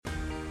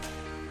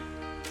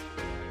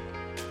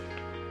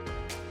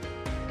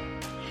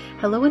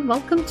Hello and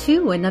welcome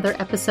to another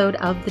episode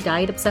of the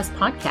Diet Obsessed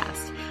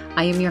podcast.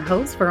 I am your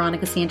host,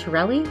 Veronica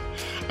Santarelli,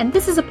 and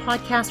this is a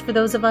podcast for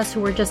those of us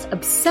who are just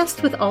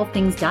obsessed with all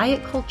things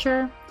diet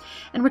culture,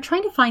 and we're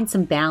trying to find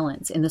some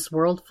balance in this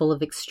world full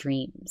of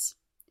extremes.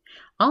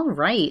 All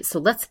right, so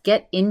let's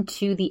get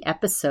into the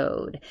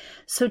episode.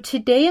 So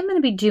today I'm going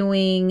to be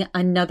doing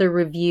another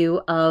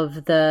review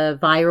of the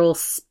viral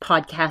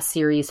podcast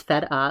series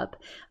Fed Up.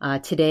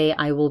 Today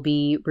I will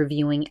be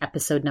reviewing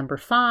episode number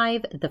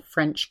 5, The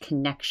French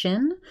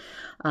Connection.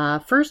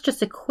 First,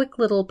 just a quick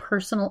little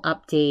personal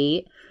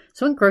update.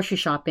 So I went grocery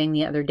shopping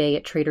the other day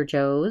at Trader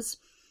Joe's,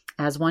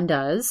 as one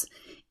does.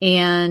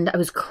 And I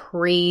was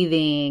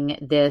craving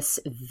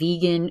this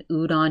vegan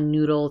udon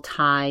noodle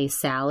Thai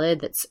salad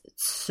that's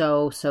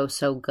so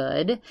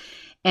good.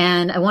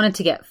 And I wanted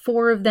to get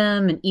 4 of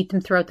them and eat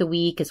them throughout the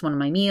week as one of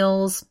my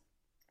meals.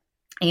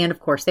 And of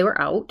course they were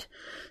out.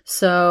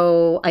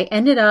 So I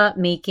ended up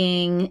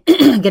getting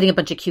a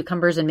bunch of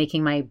cucumbers and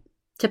making my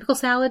typical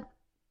salad.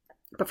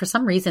 But for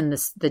some reason,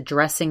 the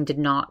dressing did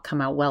not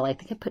come out well. I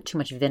think I put too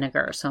much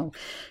vinegar. So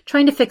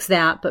trying to fix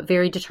that, but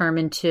very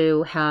determined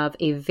to have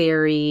a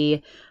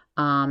very,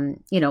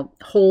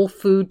 whole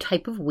food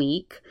type of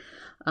week.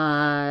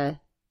 I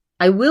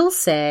will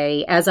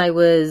say,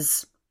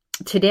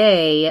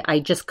 today, I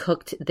just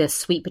cooked this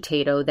sweet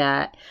potato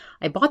that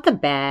I bought the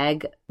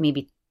bag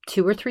maybe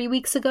 2 or 3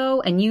 weeks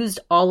ago and used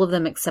all of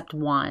them except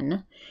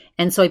one.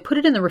 And so I put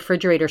it in the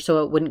refrigerator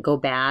so it wouldn't go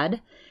bad.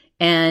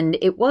 And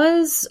it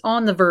was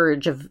on the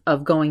verge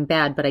of going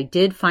bad, but I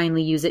did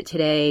finally use it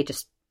today,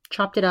 just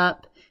chopped it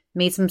up,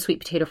 made some sweet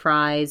potato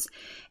fries.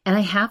 And I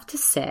have to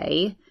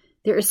say,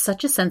 there is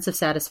such a sense of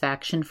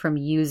satisfaction from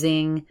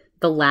using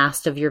the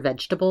last of your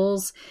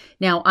vegetables.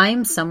 Now,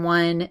 I'm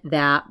someone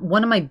that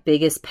one of my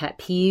biggest pet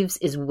peeves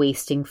is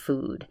wasting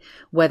food,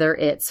 whether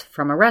it's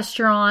from a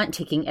restaurant,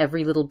 taking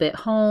every little bit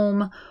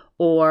home,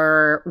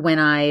 or when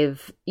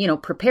I've,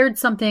 prepared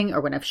something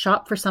or when I've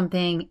shopped for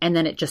something and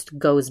then it just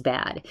goes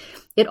bad.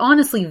 It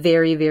honestly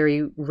very,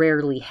 very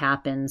rarely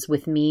happens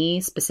with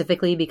me,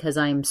 specifically because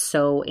I'm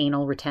so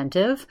anal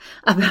retentive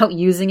about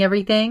using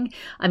everything.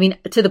 I mean,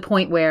 to the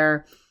point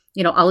where,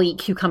 I'll eat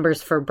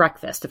cucumbers for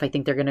breakfast if I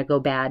think they're going to go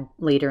bad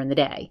later in the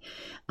day.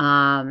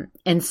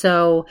 And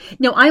so,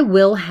 I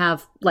will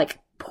have like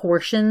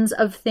portions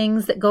of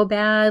things that go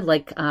bad,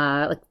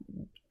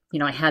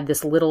 I had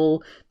this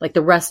little, like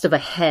the rest of a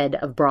head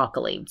of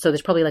broccoli. So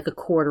there's probably like a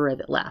quarter of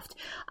it left.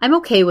 I'm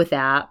okay with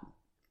that.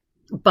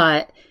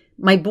 But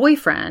my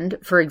boyfriend,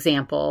 for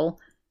example,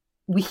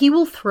 he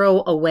will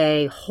throw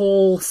away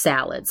whole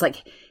salads.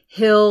 Like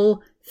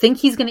he'll think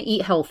he's going to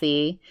eat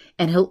healthy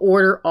and he'll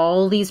order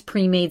all these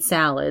pre-made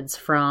salads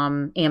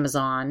from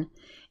Amazon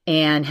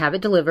and have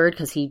it delivered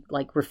because he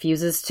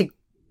refuses to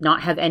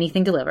not have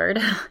anything delivered.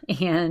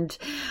 And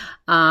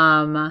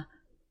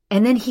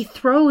then he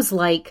throws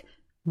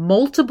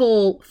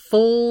multiple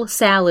full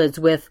salads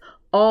with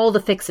all the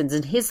fixins.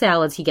 In his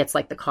salads, he gets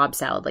the Cobb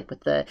salad,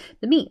 with the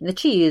meat and the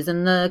cheese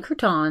and the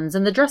croutons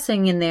and the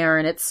dressing in there.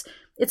 And it's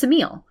a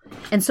meal.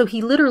 And so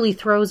he literally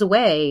throws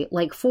away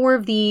 4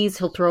 of these.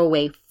 He'll throw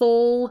away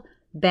full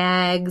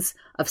bags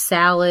of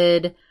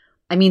salad.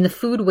 I mean, the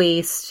food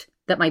waste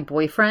that my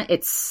boyfriend,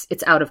 it's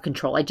out of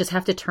control. I just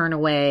have to turn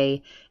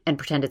away and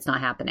pretend it's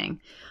not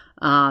happening.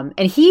 And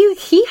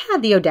he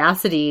had the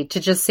audacity to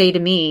just say to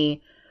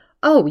me,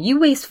 "Oh, you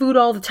waste food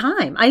all the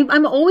time.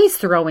 I'm always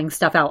throwing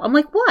stuff out." I'm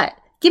like, "What?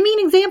 Give me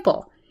an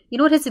example." You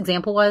know what his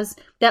example was?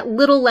 That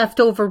little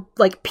leftover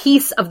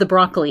piece of the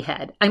broccoli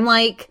head. I'm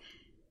like,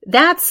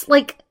 that's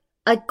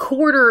a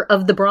quarter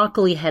of the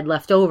broccoli head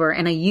left over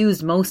and I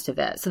used most of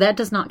it. So that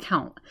does not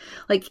count.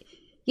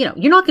 You're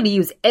not going to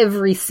use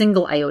every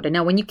single iota.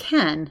 Now, when you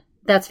can,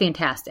 that's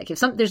fantastic. If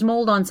there's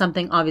mold on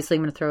something, obviously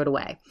I'm going to throw it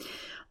away.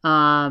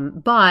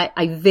 But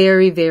I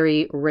very,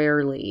 very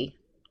rarely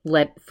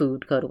let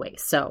food go to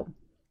waste. So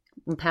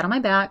pat on my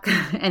back.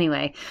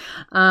 Anyway,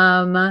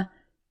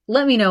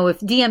 let me know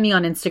DM me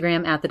on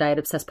Instagram at the Diet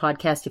Obsessed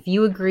Podcast if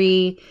you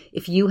agree,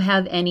 if you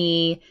have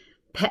any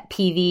pet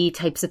peeve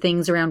types of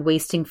things around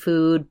wasting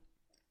food.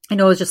 I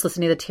know I was just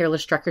listening to the Taylor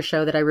Strecker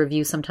show that I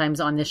review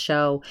sometimes on this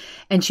show,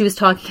 and she was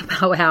talking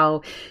about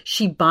how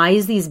she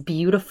buys these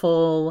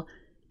beautiful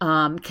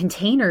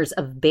containers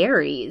of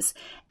berries,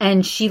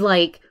 and she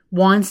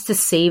wants to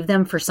save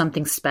them for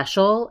something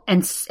special,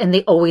 and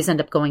they always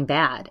end up going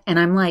bad. And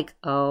I'm like,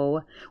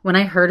 oh, when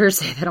I heard her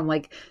say that, I'm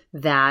like,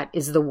 that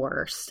is the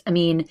worst. I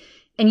mean,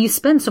 and you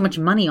spend so much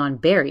money on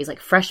berries,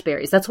 fresh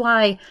berries. That's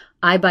why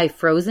I buy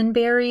frozen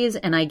berries,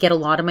 and I get a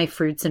lot of my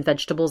fruits and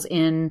vegetables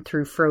in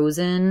through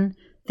frozen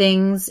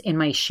things in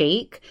my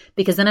shake,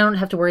 because then I don't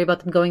have to worry about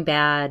them going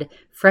bad.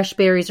 Fresh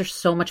berries are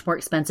so much more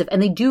expensive,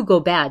 and they do go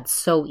bad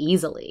so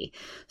easily.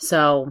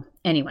 So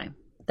anyway,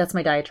 that's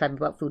my diatribe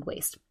about food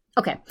waste.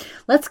 Okay,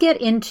 let's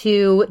get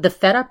into the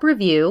Fed Up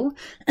review.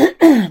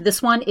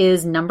 This one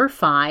is number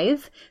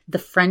 5, The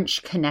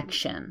French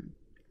Connection.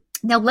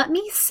 Now, let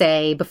me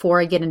say,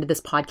 before I get into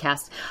this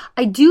podcast,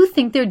 I do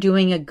think they're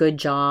doing a good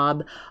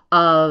job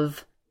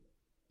of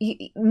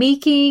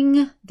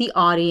making the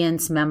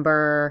audience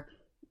member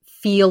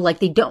feel like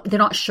they're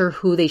not sure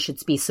who they should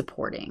be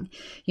supporting.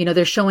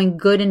 They're showing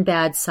good and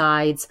bad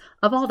sides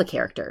of all the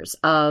characters,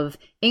 of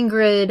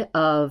Ingrid,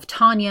 of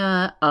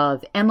Tanya,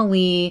 of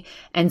Emily.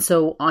 And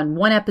so on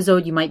one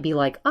episode, you might be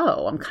like,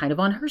 oh, I'm kind of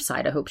on her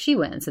side. I hope she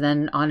wins. And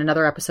then on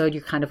another episode,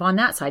 you're kind of on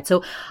that side.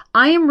 So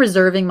I am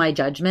reserving my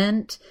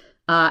judgment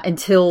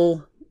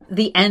until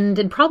the end,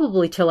 and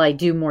probably till I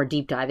do more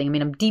deep diving. I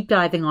mean, I'm deep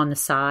diving on the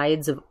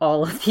sides of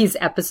all of these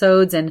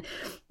episodes, and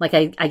like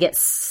I got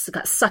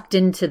sucked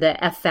into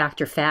the F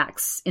Factor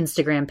Facts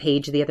Instagram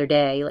page the other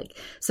day. Like,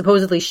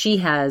 supposedly she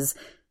has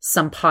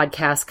some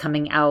podcast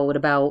coming out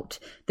about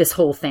this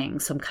whole thing,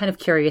 so I'm kind of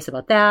curious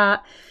about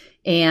that.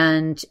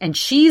 And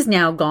she's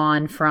now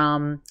gone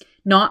from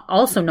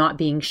not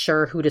being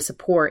sure who to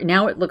support.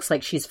 Now it looks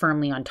like she's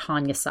firmly on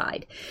Tanya's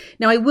side.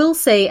 Now, I will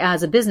say,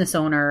 as a business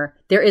owner,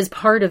 there is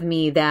part of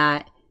me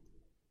that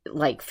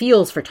like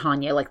feels for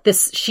Tanya. Like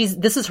this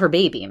is her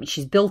baby. I mean,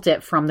 she's built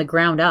it from the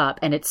ground up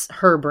and it's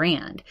her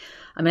brand.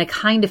 I mean, I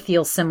kind of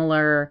feel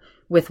similar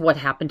with what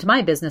happened to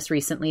my business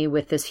recently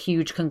with this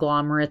huge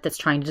conglomerate that's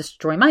trying to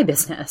destroy my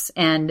business.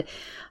 And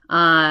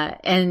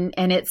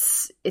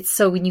it's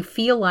so when you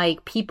feel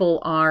like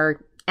people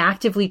are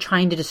actively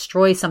trying to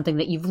destroy something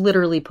that you've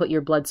literally put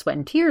your blood, sweat,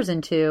 and tears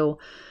into,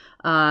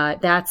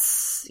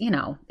 that's,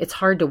 it's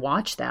hard to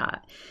watch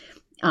that.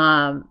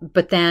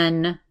 But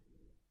then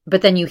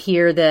you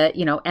hear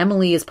that,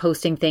 Emily is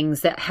posting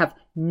things that have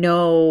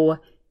no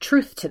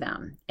truth to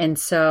them. And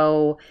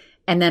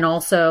then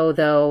also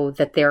though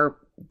that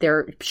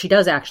she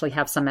does actually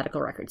have some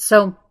medical records.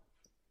 So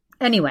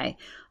anyway,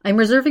 I'm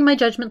reserving my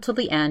judgment till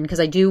the end because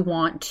I do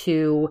want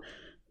to,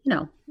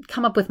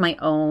 come up with my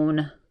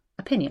own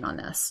opinion on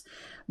this.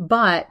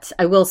 But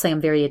I will say I'm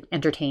very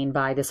entertained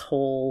by this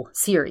whole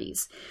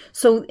series.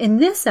 So in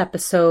this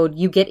episode,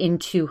 you get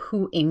into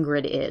who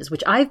Ingrid is,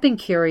 which I've been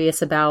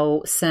curious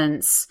about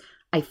since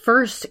I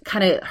first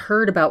kind of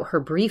heard about her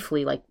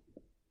briefly, like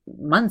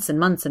months and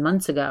months and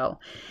months ago.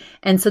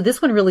 And so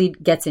this one really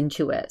gets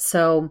into it.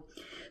 So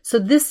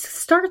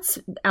this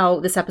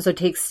episode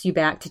takes you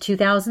back to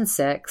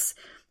 2006,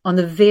 on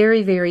the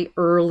very, very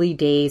early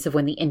days of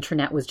when the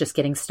internet was just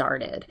getting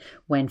started,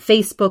 when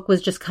Facebook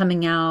was just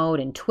coming out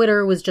and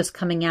Twitter was just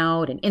coming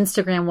out and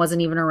Instagram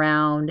wasn't even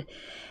around.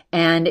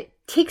 And it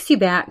takes you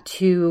back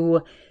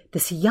to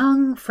this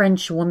young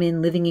French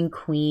woman living in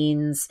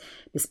Queens,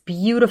 this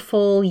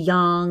beautiful,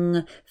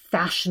 young,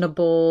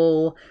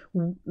 fashionable,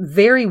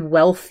 very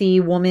wealthy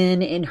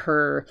woman in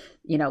her,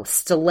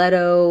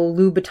 stiletto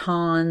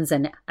Louboutins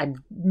and a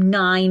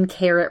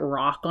 9-carat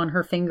rock on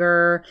her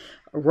finger,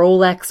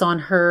 Rolex on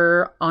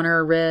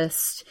her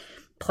wrist,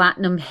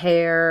 platinum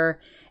hair.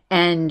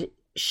 And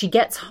she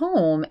gets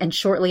home, and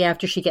shortly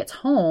after she gets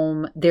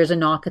home, there's a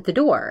knock at the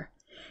door.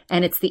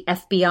 And it's the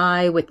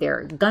FBI with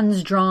their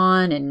guns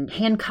drawn and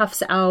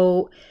handcuffs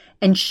out.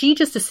 And she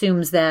just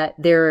assumes that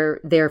they're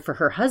there for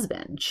her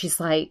husband. She's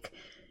like,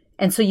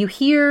 and so you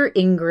hear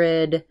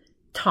Ingrid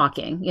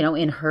talking,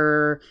 in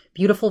her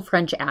beautiful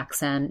French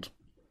accent.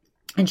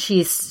 And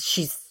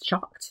she's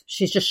shocked.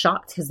 She's just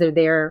shocked because they're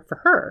there for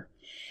her.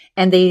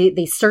 And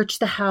they search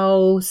the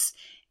house,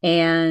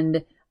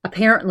 and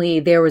apparently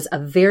there was a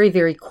very,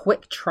 very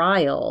quick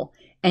trial,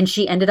 and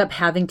she ended up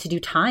having to do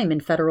time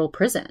in federal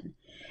prison.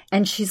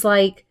 And she's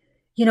like,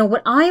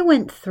 what I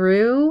went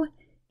through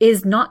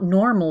is not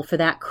normal for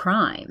that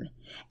crime.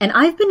 And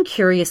I've been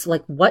curious,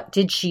 like, what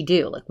did she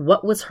do? Like,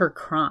 what was her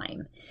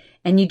crime?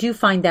 And you do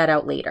find that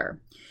out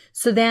later.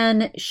 So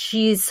then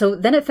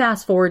it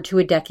fast forward to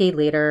a decade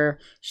later.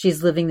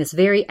 She's living this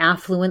very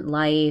affluent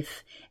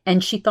life,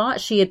 and she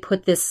thought she had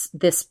put this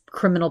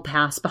criminal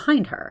past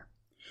behind her.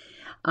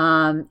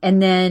 And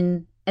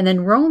then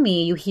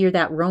Romy, you hear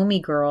that Romy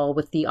girl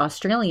with the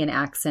Australian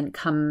accent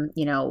come,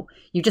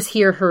 you just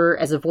hear her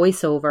as a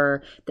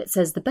voiceover that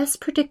says the best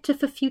predictor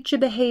for future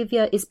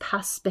behavior is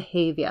past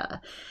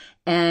behavior.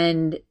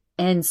 And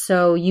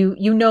so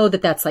you know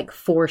that that's like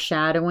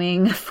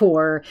foreshadowing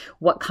for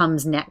what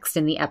comes next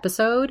in the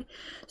episode.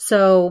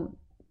 So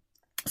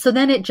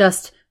then it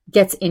just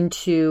gets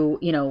into,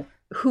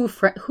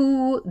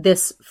 who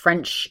this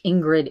French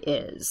Ingrid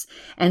is.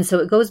 And so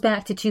it goes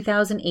back to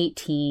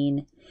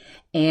 2018,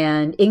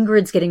 and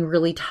Ingrid's getting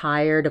really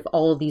tired of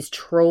all of these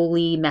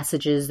trolly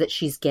messages that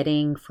she's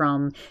getting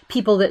from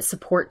people that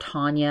support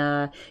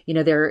Tanya.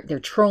 They're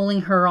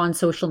trolling her on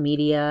social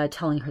media,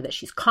 telling her that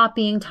she's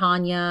copying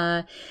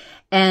Tanya.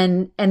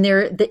 And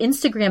the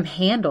Instagram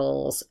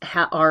handles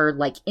are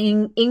like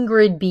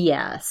Ingrid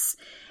BS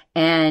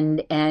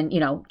and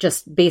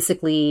just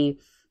basically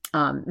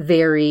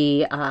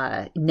very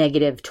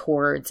negative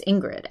towards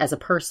Ingrid as a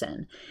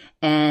person.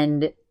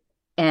 And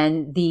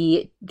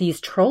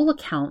these troll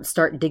accounts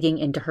start digging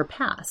into her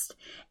past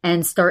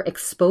and start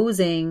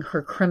exposing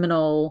her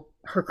criminal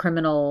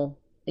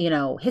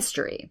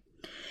history.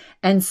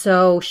 And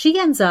so she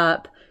ends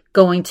up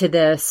going to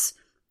this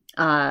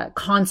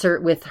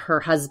concert with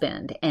her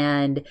husband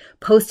and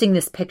posting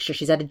this picture.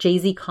 She's at a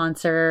Jay-Z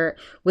concert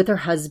with her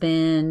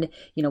husband,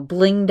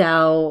 blinged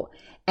out.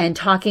 and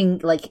talking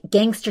like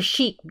gangster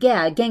chic.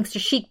 Yeah, gangster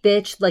chic,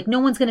 bitch. Like, no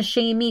one's going to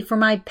shame me for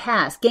my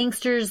past.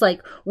 Gangsters,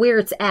 like, where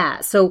it's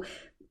at. So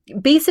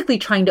basically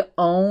trying to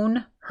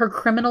own her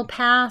criminal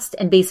past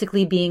and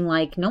basically being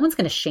like, no one's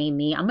going to shame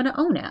me. I'm going to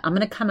own it. I'm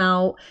going to come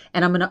out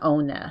and I'm going to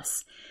own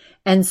this.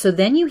 And so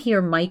then you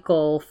hear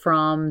Michael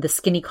from the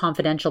Skinny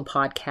Confidential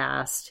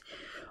podcast.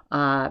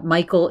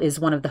 Michael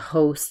is one of the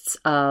hosts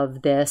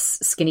of this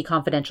Skinny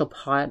Confidential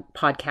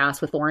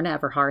podcast with Lauren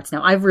Everhart's.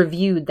 Now, I've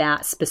reviewed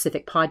that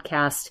specific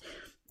podcast,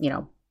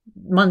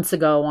 months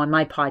ago on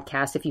my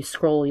podcast. If you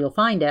scroll, you'll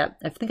find it.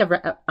 I think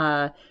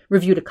I've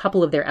reviewed a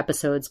couple of their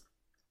episodes.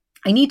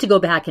 I need to go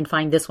back and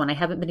find this one. I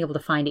haven't been able to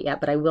find it yet,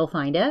 but I will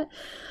find it.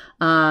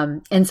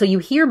 And so you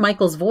hear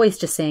Michael's voice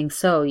just saying,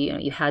 so,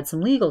 you had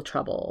some legal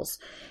troubles.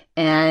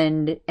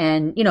 And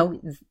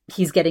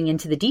he's getting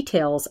into the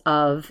details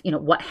of,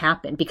 what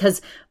happened,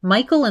 because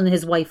Michael and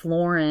his wife,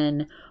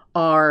 Lauren,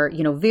 are,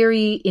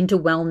 very into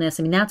wellness.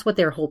 I mean, that's what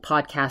their whole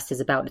podcast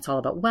is about. It's all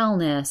about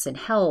wellness and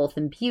health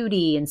and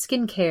beauty and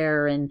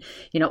skincare and,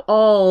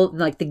 all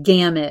like the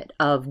gamut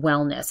of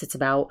wellness. It's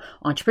about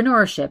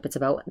entrepreneurship. It's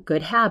about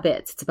good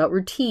habits. It's about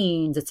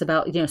routines. It's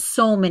about,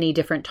 so many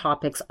different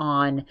topics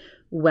on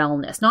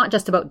wellness, not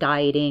just about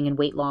dieting and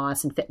weight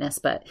loss and fitness,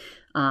 but,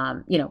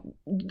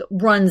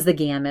 runs the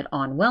gamut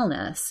on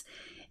wellness.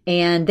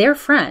 And they're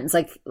friends.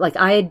 Like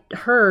I had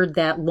heard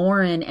that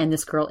Lauren and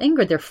this girl,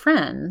 Ingrid, they're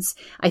friends.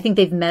 I think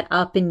they've met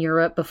up in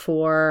Europe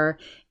before.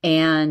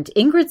 And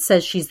Ingrid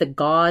says she's the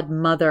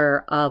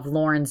godmother of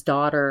Lauren's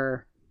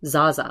daughter,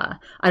 Zaza.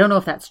 I don't know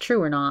if that's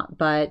true or not,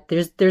 but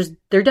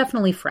they're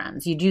definitely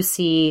friends. You do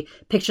see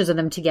pictures of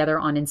them together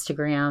on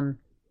Instagram.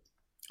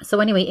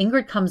 So anyway,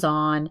 Ingrid comes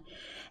on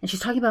and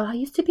she's talking about, I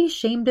used to be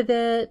ashamed of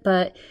it,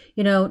 but,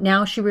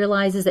 now she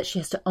realizes that she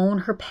has to own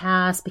her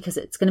past because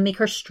it's going to make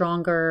her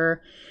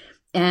stronger.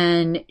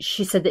 And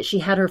she said that she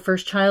had her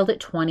first child at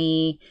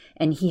 20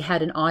 and he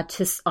had an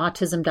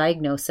autism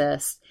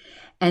diagnosis.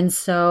 And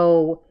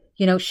so,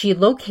 she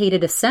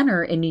located a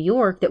center in New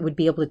York that would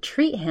be able to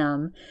treat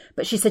him,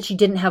 but she said she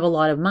didn't have a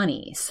lot of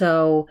money.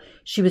 So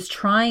she was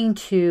trying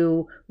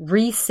to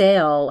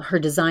resell her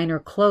designer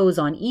clothes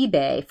on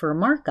eBay for a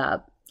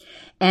markup.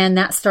 And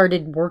that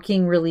started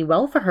working really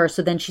well for her.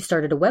 So then she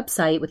started a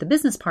website with a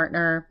business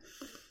partner,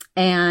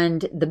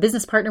 and the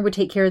business partner would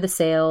take care of the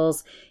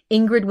sales.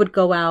 Ingrid would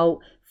go out,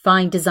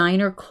 find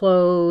designer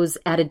clothes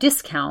at a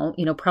discount,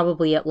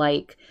 probably at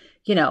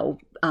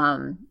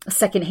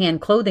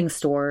secondhand clothing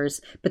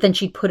stores, but then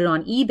she'd put it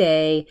on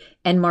eBay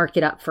and mark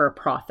it up for a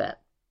profit.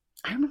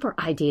 I remember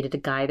I dated a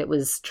guy that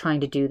was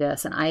trying to do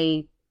this, and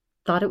I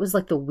thought it was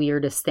like the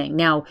weirdest thing.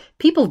 Now,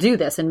 people do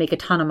this and make a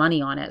ton of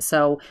money on it,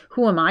 so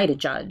who am I to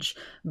judge?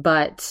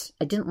 But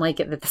I didn't like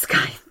it that this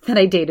guy that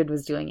I dated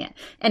was doing it.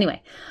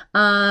 Anyway,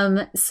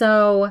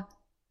 so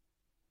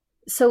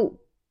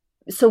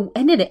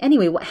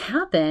anyway, what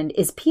happened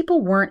is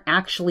people weren't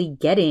actually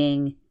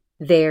getting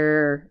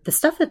the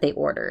stuff that they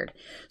ordered.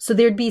 So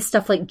there'd be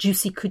stuff like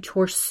Juicy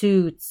Couture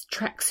suits,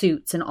 track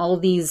suits, and all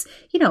of these,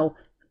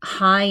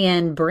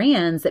 high-end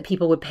brands that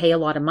people would pay a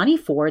lot of money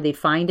for. They'd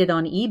find it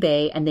on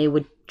eBay and they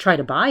would try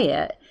to buy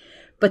it.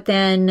 But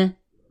then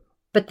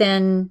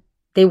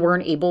they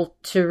weren't able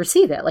to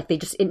receive it. Like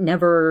it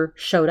never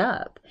showed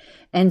up.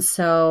 And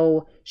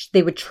so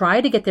they would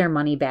try to get their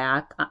money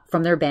back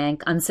from their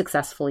bank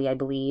unsuccessfully, I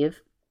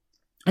believe.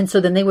 And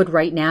so then they would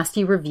write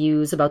nasty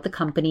reviews about the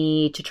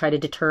company to try to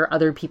deter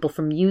other people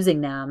from using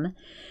them.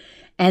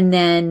 And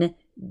then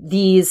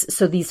these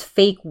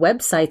fake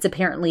websites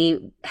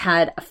apparently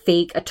had a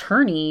fake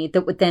attorney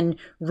that would then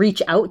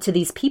reach out to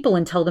these people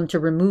and tell them to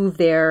remove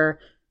their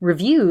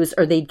reviews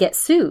or they'd get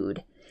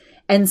sued.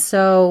 And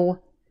so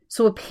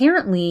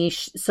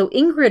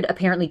Ingrid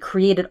apparently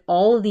created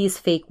all of these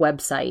fake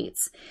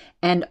websites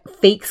and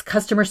fake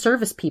customer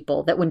service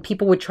people that when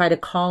people would try to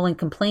call and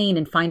complain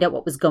and find out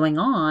what was going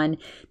on,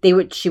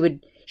 she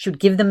would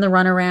give them the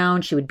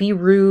runaround. She would be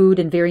rude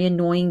and very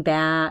annoying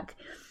back.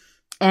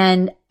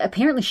 And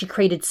apparently she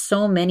created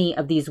so many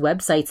of these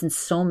websites and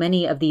so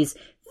many of these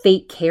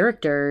fake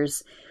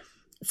characters.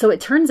 So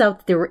it turns out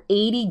that there were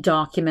 80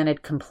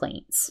 documented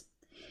complaints.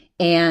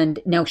 And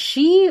now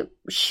she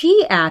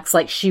acts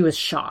like she was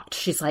shocked.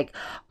 She's like,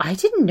 I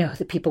didn't know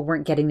that people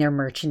weren't getting their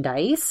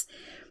merchandise.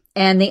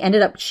 And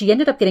she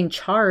ended up getting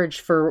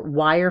charged for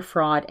wire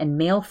fraud and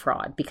mail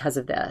fraud because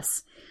of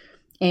this.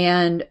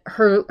 And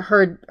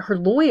her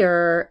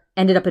lawyer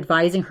ended up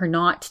advising her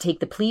not to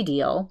take the plea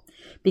deal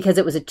because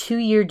it was a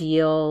 2-year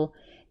deal.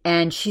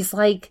 And she's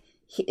like,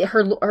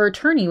 her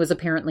attorney was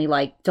apparently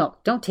like,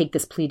 don't take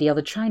this plea deal.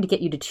 They're trying to get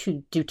you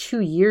to do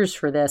 2 years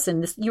for this.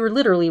 And you were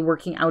literally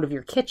working out of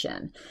your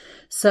kitchen.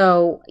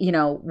 So,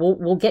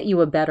 we'll get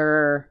you a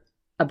better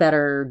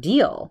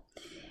deal.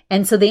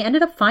 And so they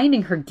ended up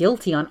finding her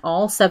guilty on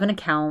all 7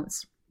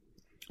 accounts.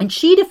 And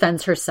she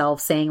defends herself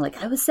saying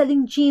like, I was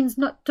selling jeans,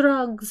 not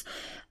drugs.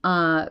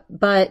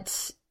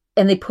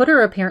 And they put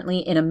her apparently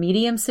in a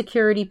medium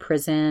security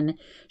prison.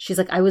 She's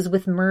like, I was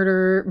with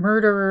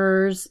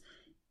murderers.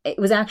 It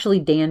was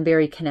actually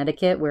Danbury,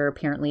 Connecticut, where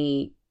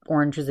apparently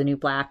Orange is the New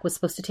Black was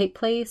supposed to take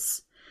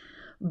place.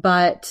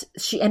 But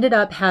she ended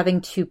up having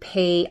to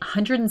pay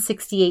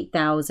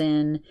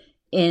 $168,000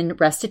 in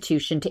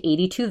restitution to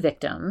 82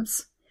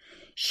 victims.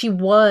 She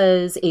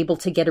was able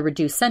to get a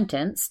reduced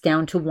sentence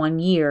down to 1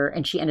 year,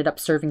 and she ended up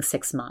serving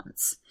 6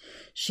 months.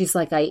 She's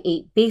like, I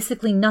ate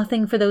basically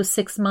nothing for those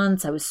 6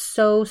 months. I was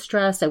so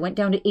stressed. I went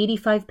down to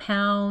 85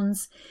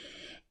 pounds.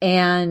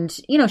 And,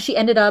 she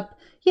ended up,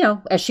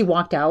 as she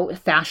walked out,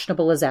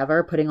 fashionable as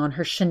ever, putting on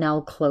her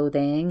Chanel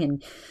clothing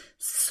and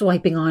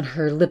swiping on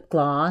her lip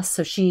gloss.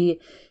 So she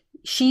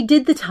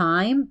did the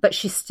time, but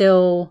she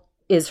still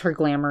is her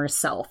glamorous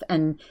self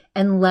and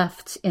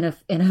left in a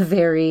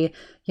very,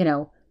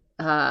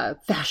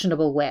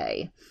 fashionable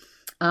way.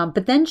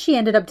 But then she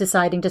ended up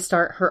deciding to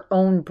start her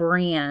own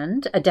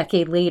brand a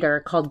decade later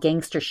called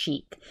Gangster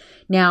Chic.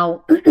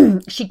 Now,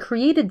 she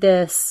created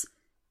this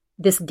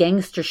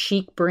Gangster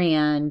Chic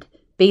brand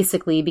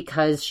basically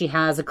because she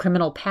has a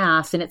criminal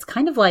past, and it's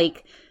kind of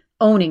like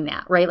owning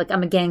that, right? Like,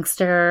 I'm a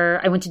gangster,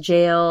 I went to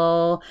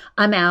jail,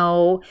 I'm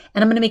out,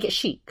 and I'm going to make it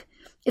chic.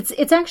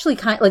 It's actually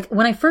kind of like,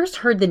 when I first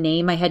heard the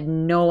name, I had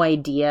no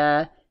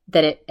idea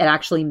that it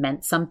actually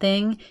meant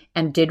something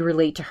and did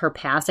relate to her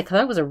past. I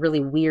thought it was a really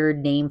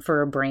weird name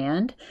for a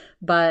brand,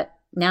 but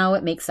now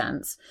it makes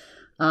sense.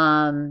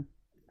 And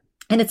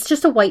it's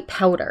just a white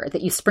powder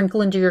that you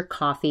sprinkle into your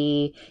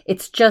coffee.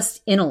 It's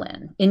just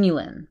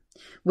inulin,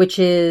 which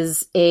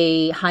is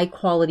a high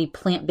quality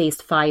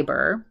plant-based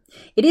fiber.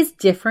 It is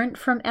different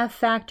from F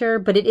Factor,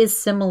 but it is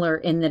similar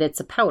in that it's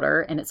a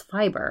powder and it's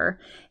fiber.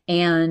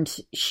 And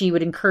she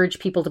would encourage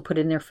people to put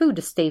it in their food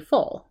to stay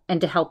full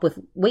and to help with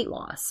weight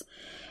loss.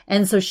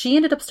 And so she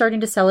ended up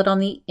starting to sell it on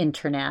the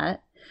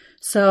internet.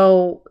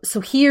 So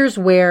here's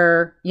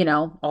where,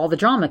 all the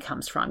drama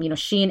comes from.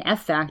 She and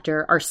F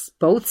Factor are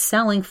both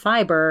selling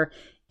fiber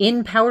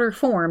in powder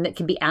form that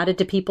can be added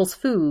to people's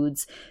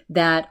foods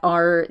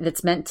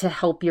that's meant to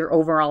help your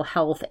overall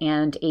health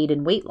and aid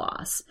in weight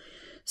loss.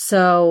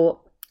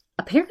 So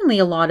apparently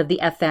a lot of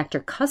the F Factor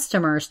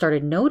customers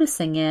started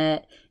noticing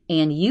it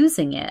and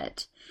using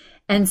it.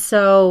 And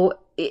so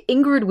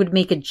Ingrid would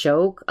make a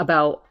joke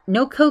about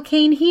no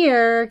cocaine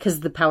here,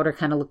 because the powder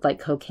kind of looked like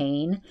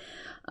cocaine.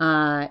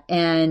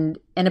 And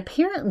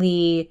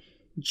apparently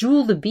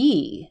Jewel the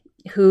Bee,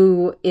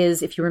 who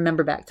is, if you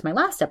remember back to my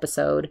last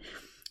episode,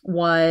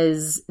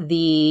 was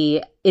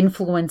the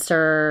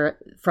influencer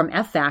from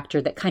F Factor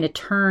that kind of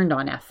turned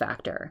on F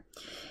Factor.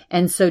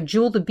 And so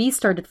Jewel the Bee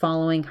started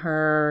following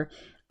her,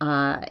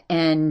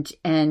 and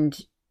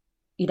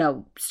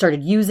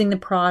started using the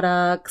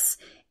products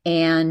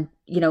and,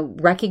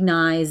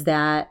 recognized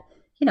that,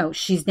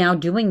 she's now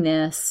doing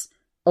this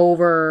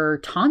over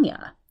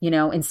Tanya,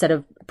 instead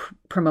of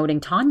promoting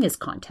Tanya's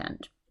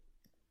content.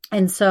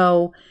 And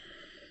so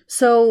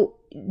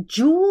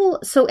Jewel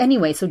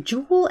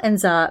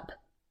ends up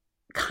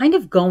kind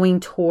of going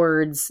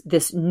towards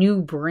this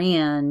new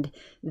brand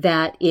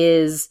that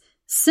is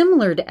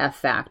similar to F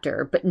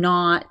Factor, but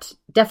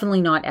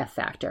definitely not F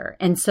Factor.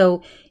 And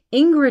so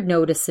Ingrid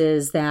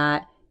notices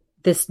that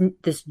this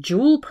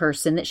Jewel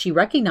person that she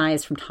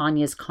recognized from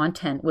Tanya's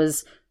content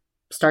was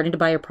starting to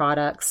buy her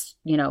products,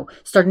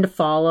 starting to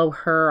follow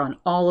her on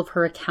all of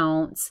her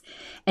accounts.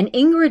 And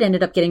Ingrid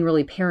ended up getting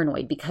really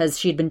paranoid because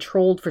she had been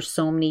trolled for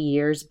so many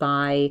years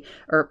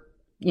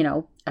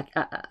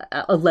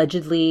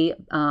allegedly,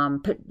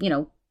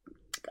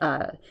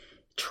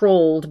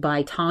 trolled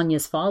by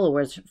Tanya's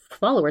followers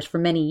for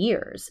many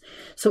years.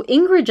 So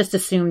Ingrid just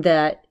assumed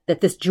that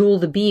this Jewel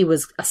the Bee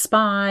was a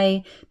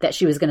spy, that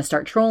she was going to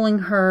start trolling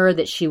her,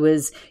 that she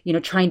was,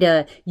 trying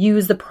to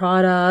use the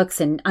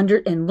products and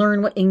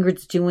learn what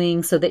Ingrid's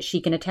doing so that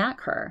she can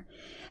attack her.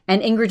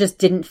 And Ingrid just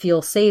didn't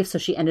feel safe, so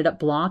she ended up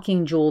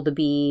blocking Jewel the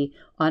Bee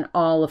on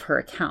all of her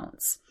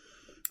accounts.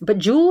 But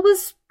Jewel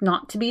was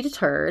not to be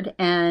deterred,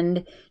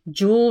 and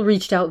Jewel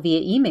reached out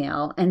via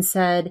email and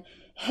said,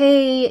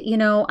 hey,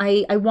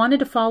 I wanted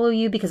to follow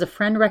you because a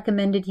friend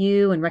recommended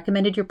you and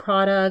recommended your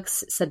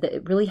products, said that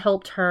it really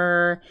helped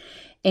her.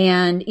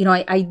 And,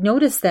 I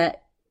noticed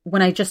that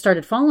when I just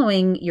started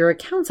following your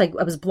accounts, I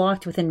was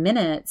blocked within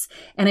minutes.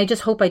 And I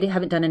just hope I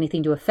haven't done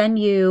anything to offend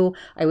you.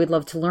 I would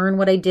love to learn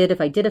what I did if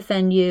I did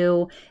offend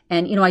you.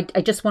 And,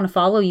 I just want to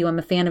follow you. I'm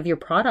a fan of your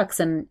products.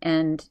 And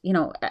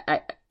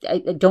I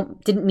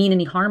didn't mean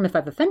any harm if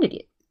I've offended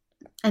you.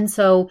 And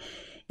so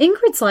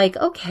Ingrid's like,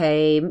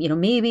 okay,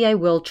 maybe I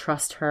will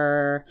trust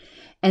her.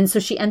 And so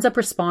she ends up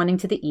responding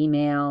to the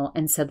email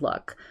and said,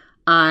 look,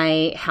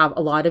 I have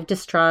a lot of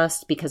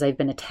distrust because I've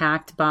been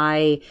attacked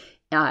by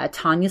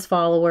Tanya's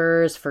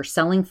followers for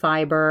selling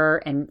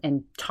fiber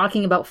and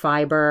talking about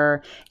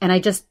fiber. And I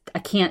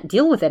can't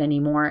deal with it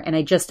anymore. And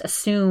I just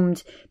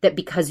assumed that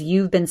because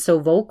you've been so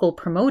vocal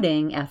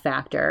promoting F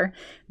Factor,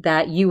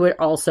 that you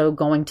were also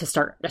going to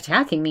start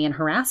attacking me and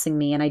harassing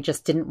me. And I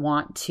just didn't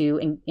want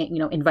to,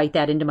 invite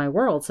that into my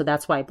world. So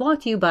that's why I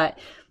blocked you. But,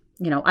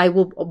 I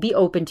will be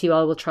open to you.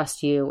 I will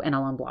trust you and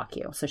I'll unblock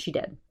you. So she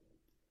did.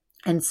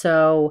 And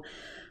so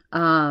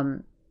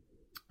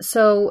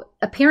so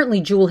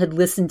apparently Jewel had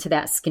listened to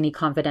that Skinny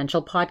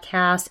Confidential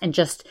podcast and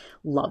just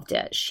loved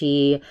it.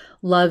 She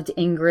loved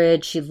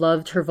Ingrid. She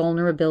loved her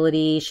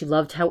vulnerability. She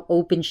loved how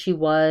open she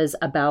was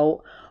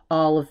about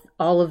all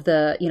of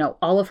the,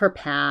 all of her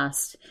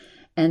past.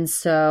 And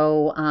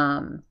Jewel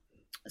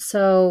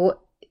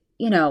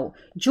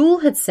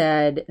had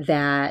said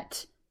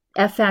that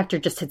F Factor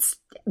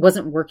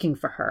wasn't working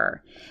for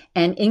her,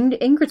 and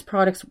Ingrid's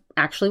products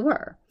actually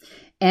were.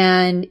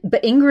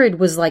 But Ingrid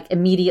was like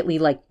immediately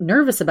like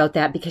nervous about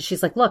that because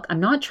she's like, look, I'm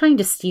not trying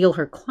to steal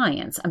her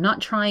clients. I'm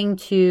not trying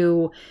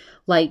to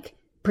like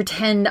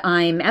pretend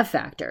I'm F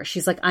Factor.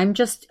 She's like, I'm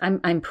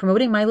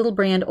promoting my little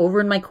brand over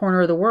in my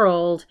corner of the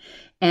world.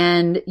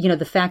 And,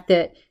 the fact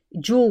that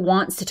Jewel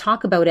wants to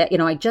talk about it,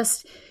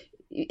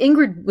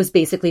 Ingrid was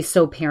basically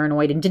so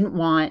paranoid and didn't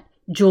want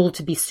Jewel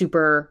to be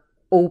super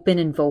open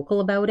and vocal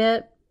about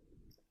it.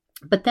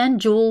 But then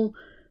Jewel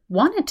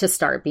wanted to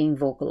start being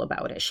vocal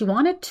about it. She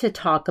wanted to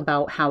talk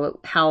about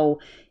how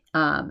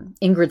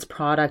Ingrid's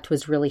product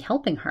was really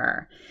helping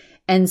her.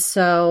 And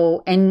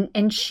so,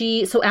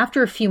 so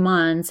after a few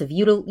months of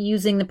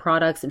using the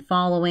products and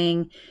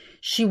following,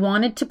 she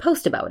wanted to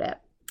post about it.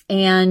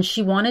 And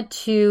she wanted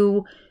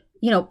to,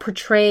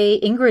 portray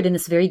Ingrid in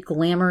this very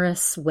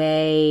glamorous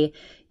way,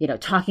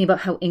 talking about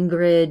how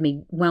Ingrid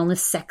made wellness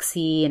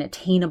sexy and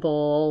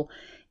attainable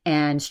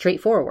and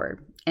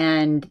straightforward.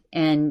 And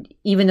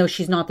even though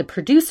she's not the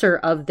producer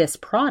of this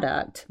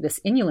product, this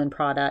inulin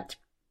product,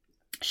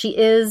 she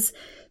is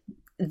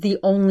the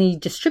only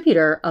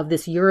distributor of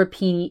this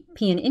European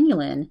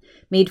inulin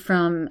made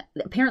from,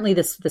 apparently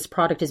this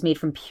product is made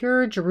from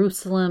pure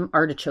Jerusalem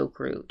artichoke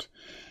root.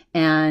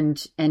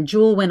 And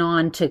Jewel went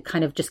on to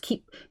kind of just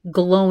keep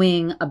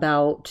glowing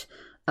about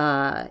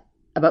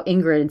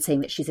Ingrid and saying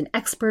that she's an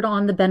expert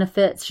on the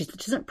benefits. She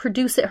doesn't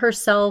produce it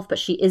herself, but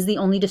she is the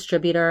only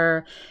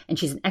distributor and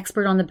she's an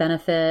expert on the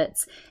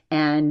benefits.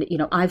 And,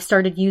 I've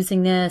started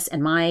using this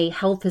and my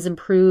health has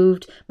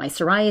improved. My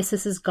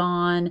psoriasis is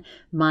gone.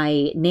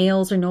 My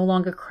nails are no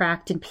longer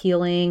cracked and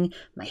peeling.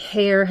 My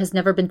hair has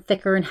never been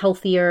thicker and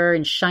healthier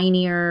and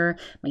shinier.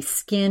 My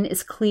skin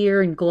is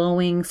clear and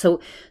glowing. So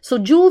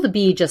Jewel the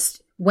Bee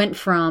just went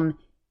from,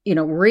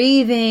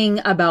 raving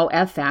about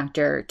F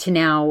Factor to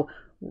now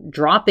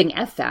dropping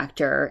F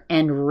Factor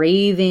and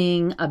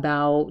raving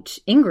about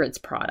Ingrid's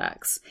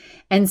products.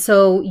 And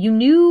so you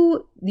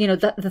knew,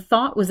 the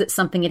thought was that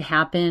something had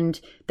happened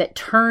that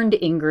turned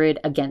Ingrid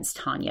against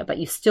Tanya, but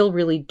you still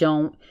really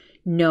don't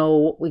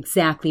know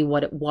exactly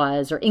what it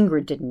was, or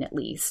Ingrid didn't at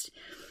least.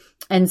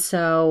 And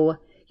so,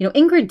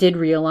 Ingrid did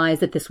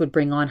realize that this would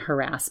bring on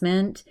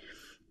harassment.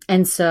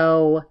 And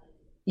so,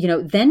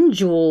 then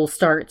Jewel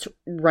starts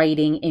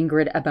writing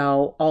Ingrid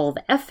about all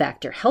the F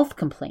Factor health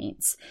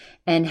complaints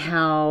and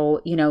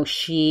how,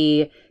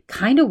 she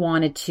kind of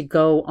wanted to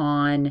go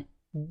on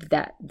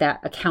that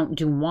account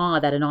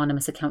Dumois, that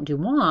anonymous account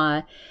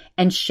Dumois,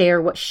 and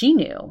share what she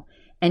knew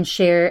and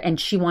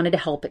she wanted to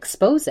help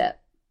expose it.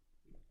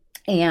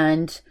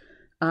 And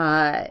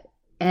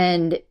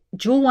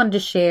Jewel wanted to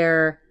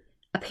share,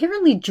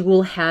 apparently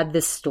Jewel had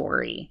this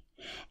story.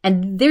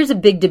 And there's a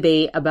big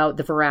debate about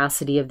the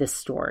veracity of this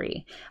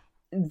story.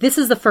 This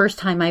is the first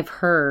time I've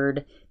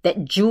heard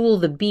that Jewel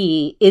the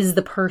Bee is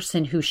the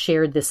person who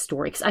shared this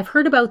story. Because I've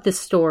heard about this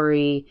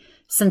story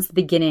since the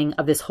beginning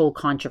of this whole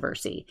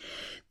controversy.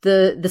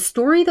 The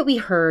story that we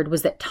heard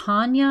was that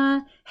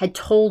Tanya had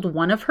told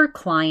one of her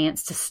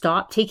clients to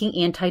stop taking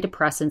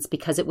antidepressants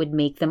because it would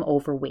make them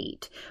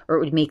overweight or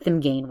it would make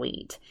them gain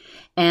weight.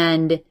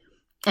 And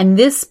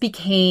this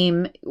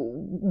became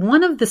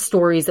one of the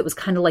stories that was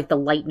kind of like the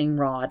lightning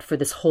rod for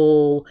this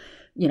whole,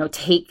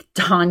 take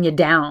Tanya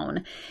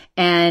down.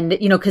 And,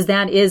 because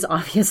that is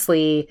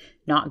obviously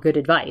not good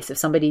advice. If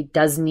somebody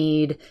does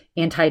need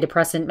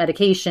antidepressant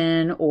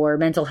medication or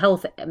mental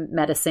health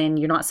medicine,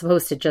 you're not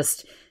supposed to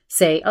just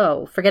say,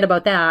 oh, forget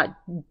about that.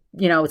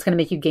 It's going to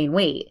make you gain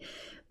weight.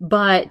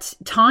 But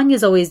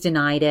Tanya's always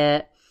denied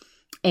it.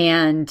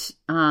 And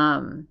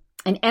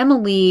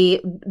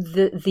Emily,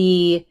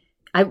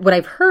 what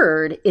I've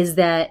heard is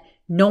that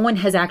no one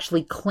has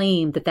actually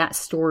claimed that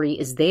story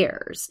is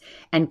theirs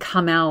and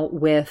come out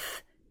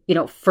with,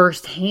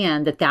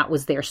 firsthand that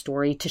was their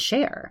story to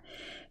share.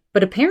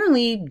 But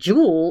apparently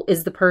Jewel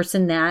is the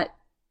person that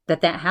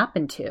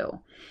happened to.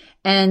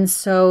 And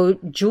so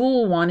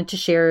Jewel wanted to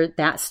share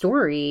that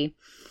story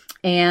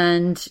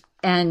and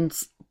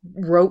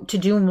wrote to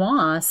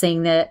Dumois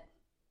saying that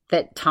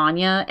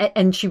Tanya,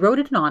 and she wrote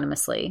it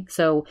anonymously.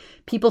 So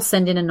people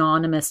send in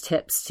anonymous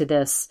tips to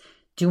this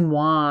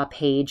Dumois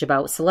page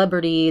about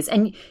celebrities,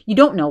 and you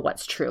don't know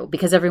what's true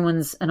because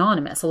everyone's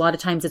anonymous. A lot of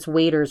times it's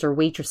waiters or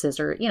waitresses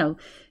or,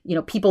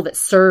 people that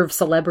serve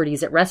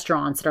celebrities at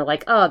restaurants that are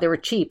like, oh, they were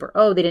cheap, or,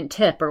 oh, they didn't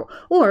tip, or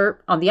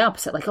on the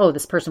opposite, like, oh,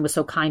 this person was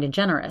so kind and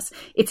generous.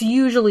 It's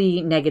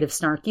usually negative,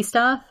 snarky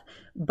stuff,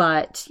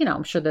 but,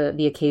 I'm sure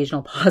the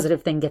occasional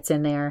positive thing gets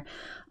in there.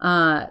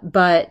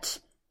 But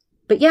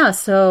yeah,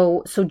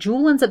 so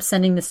Jewel ends up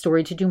sending the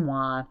story to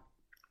Dumois,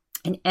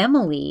 and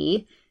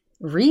Emily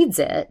reads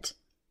it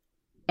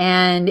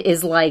and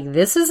is like,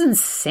 this is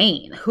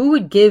insane. Who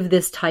would give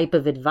this type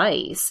of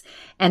advice?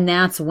 And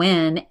that's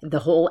when the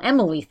whole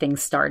Emily thing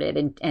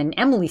started, and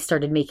Emily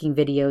started making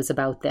videos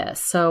about this.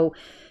 So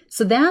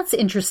that's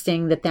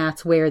interesting that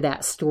that's where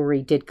that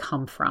story did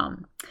come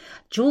from.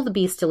 Jewel the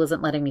Bee still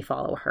isn't letting me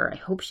follow her. I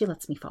hope she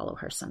lets me follow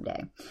her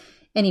someday.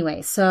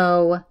 Anyway,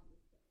 so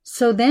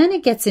then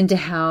it gets into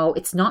how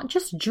it's not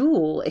just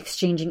Jewel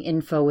exchanging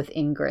info with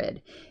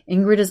Ingrid.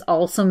 Ingrid is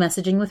also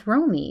messaging with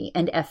Romy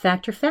and F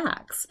Factor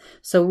Facts.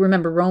 So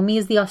remember, Romy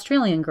is the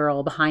Australian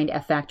girl behind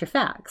F Factor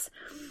Facts.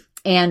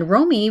 And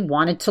Romy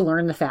wanted to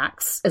learn the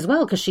facts as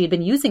well because she had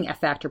been using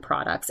F Factor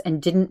products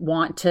and didn't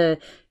want to,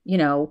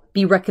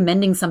 be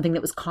recommending something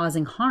that was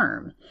causing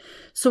harm.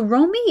 So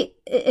Romy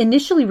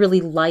initially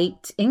really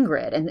liked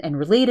Ingrid and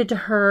related to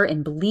her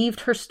and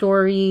believed her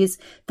stories,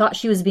 thought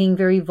she was being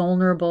very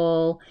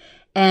vulnerable,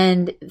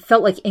 and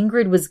felt like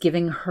Ingrid was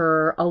giving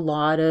her a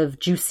lot of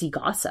juicy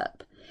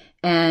gossip.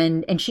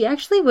 And she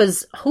actually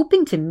was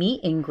hoping to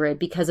meet Ingrid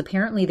because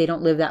apparently they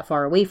don't live that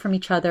far away from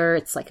each other.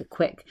 It's like a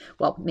quick,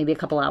 maybe a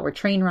couple hour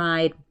train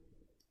ride.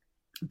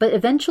 But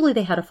eventually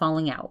they had a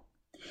falling out.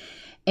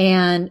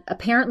 And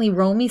apparently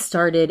Romy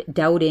started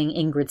doubting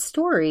Ingrid's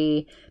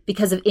story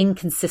because of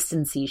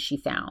inconsistencies she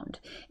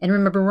found. And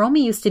remember,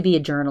 Romy used to be a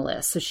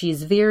journalist, so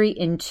she's very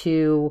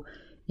into,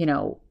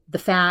 the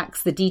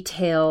facts, the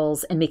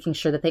details, and making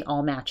sure that they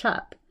all match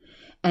up.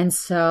 And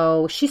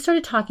so she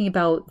started talking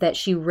about that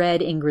she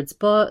read Ingrid's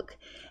book,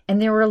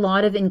 and there were a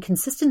lot of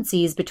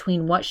inconsistencies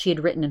between what she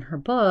had written in her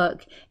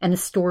book and the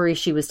story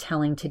she was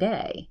telling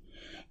today.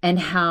 And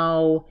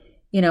how,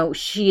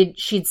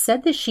 she'd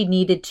said that she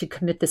needed to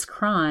commit this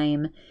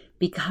crime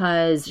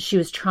because she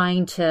was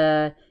trying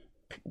to,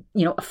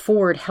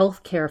 afford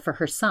health care for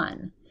her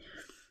son.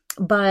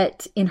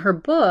 But in her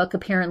book,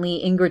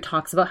 apparently Ingrid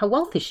talks about how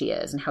wealthy she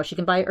is and how she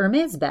can buy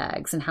Hermes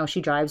bags and how she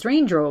drives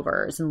Range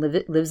Rovers and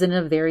lives in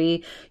a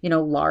very,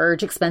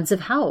 large, expensive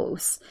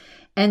house.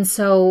 And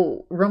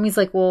so Romy's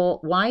like, well,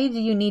 why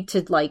do you need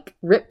to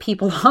rip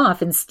people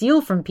off and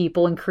steal from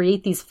people and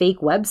create these fake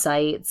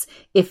websites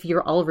if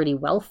you're already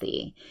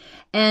wealthy?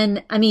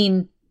 And I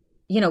mean,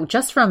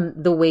 just from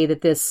the way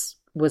that this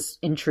was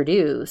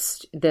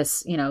introduced,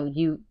 this,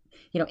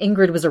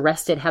 Ingrid was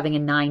arrested having a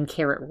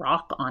 9-carat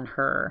rock on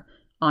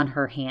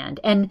her hand.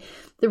 And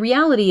the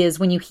reality is,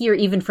 when you hear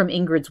even from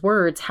Ingrid's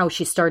words how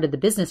she started the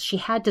business, she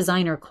had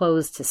designer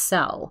clothes to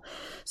sell.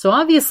 So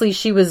obviously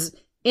she was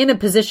in a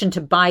position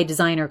to buy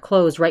designer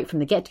clothes right from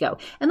the get-go.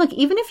 And look,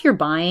 even if you're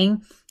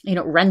buying,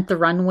 Rent the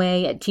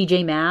Runway at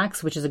TJ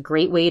Maxx, which is a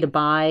great way to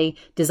buy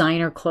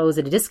designer clothes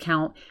at a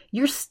discount,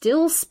 you're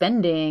still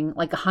spending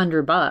like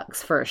 $100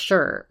 for a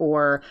shirt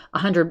or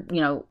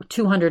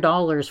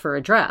 $200 for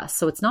a dress.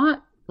 So it's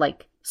not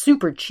like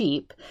super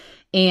cheap.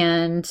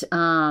 And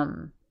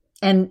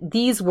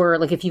these were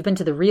like, if you've been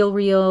to the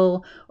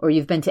Real or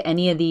you've been to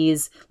any of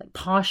these like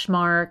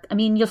Poshmark, I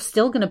mean, you're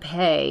still going to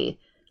pay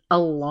a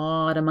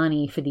lot of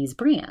money for these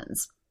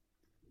brands.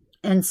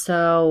 And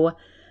so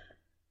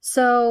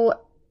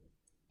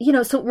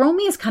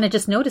Romy is kind of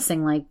just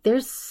noticing like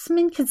there's some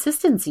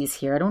inconsistencies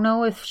here. I don't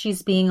know if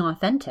she's being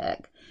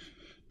authentic.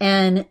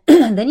 And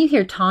then you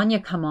hear Tanya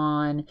come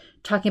on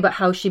talking about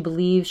how she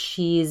believes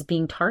she's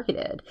being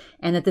targeted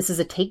and that this is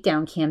a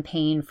takedown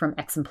campaign from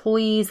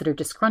ex-employees that are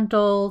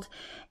disgruntled.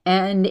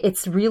 And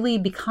it's really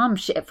become,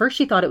 at first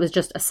she thought it was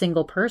just a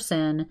single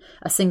person,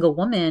 a single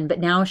woman, but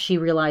now she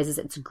realizes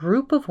it's a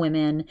group of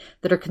women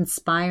that are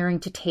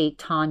conspiring to take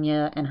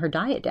Tanya and her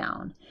diet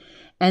down.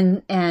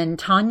 And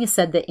Tanya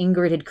said that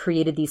Ingrid had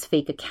created these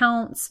fake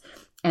accounts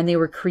and they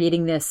were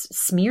creating this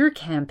smear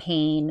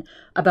campaign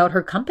about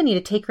her company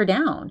to take her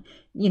down,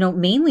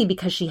 mainly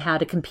because she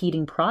had a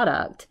competing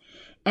product.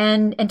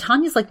 And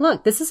Tanya's like,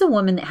 look, this is a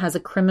woman that has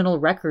a criminal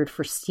record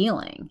for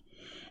stealing.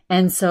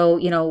 And so,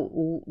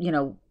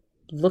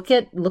 look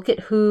at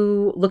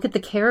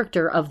the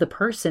character of the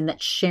person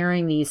that's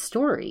sharing these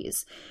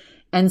stories.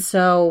 And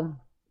so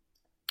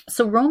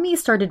Romy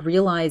started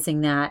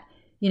realizing that,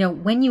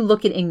 when you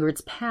look at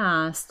Ingrid's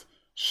past,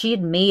 she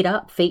had made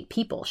up fake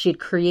people. She had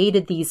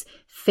created these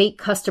fake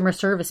customer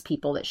service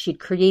people, that she had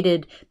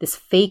created this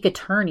fake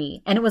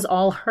attorney, and it was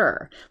all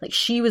her. Like,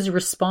 she was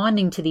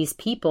responding to these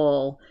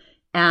people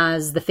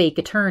as the fake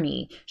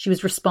attorney. She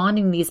was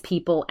responding to these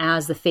people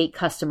as the fake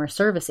customer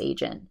service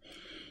agent.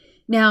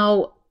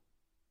 Now,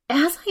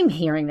 as I'm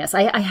hearing this,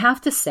 I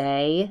have to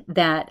say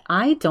that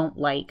I don't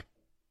like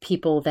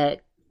people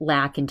that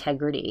lack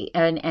integrity.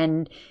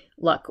 And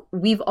look,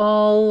 we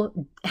all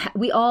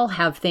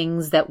have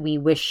things that we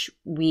wish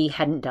we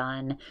hadn't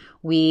done.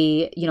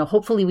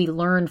 Hopefully we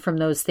learn from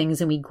those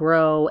things and we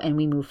grow and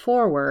we move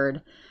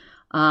forward.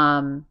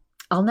 I'll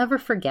never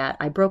forget,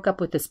 I broke up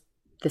with this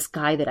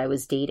guy that I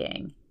was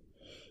dating.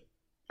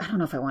 I don't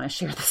know if I want to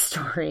share the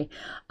story.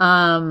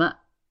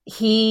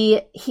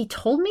 He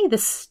told me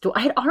this story.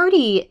 I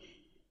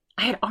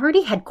had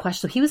already had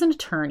questions. He was an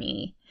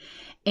attorney.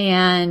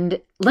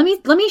 And let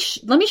me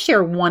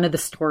share one of the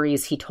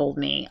stories he told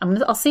me.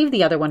 I'll save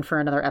the other one for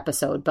another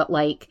episode, but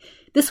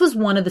this was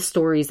one of the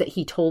stories that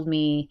he told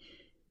me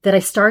that I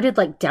started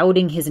like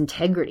doubting his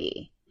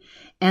integrity.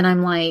 And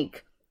I'm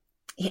like,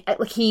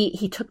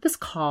 he took this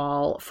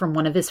call from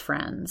one of his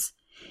friends,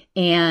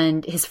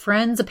 and his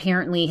friends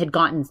apparently had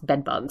gotten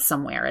bed bugs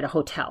somewhere at a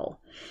hotel,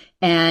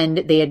 and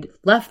they had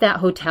left that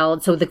hotel.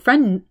 So the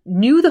friend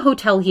knew the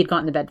hotel he had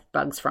gotten the bed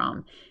bugs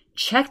from,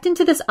 checked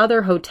into this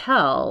other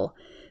hotel,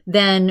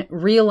 then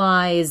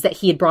realized that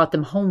he had brought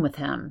them home with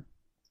him.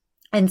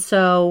 And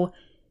so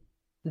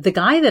the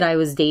guy that I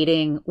was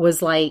dating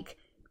was like,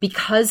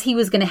 because he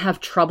was going to have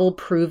trouble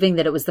proving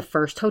that it was the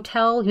first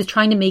hotel, he was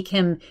trying to make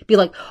him be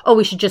like, oh,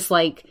 we should just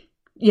like,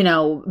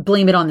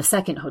 blame it on the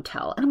second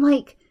hotel. And I'm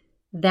like,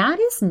 that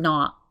is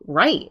not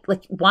right.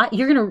 Like, why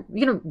you're going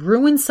to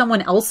ruin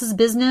someone else's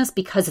business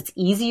because it's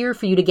easier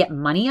for you to get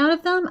money out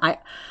of them?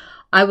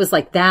 I was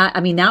like that.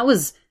 I mean, that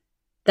was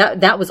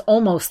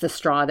almost the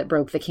straw that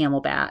broke the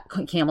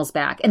camel's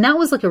back. And that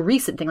was like a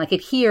recent thing. Like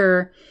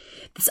here,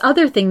 this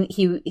other thing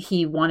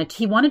he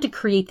wanted to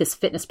create this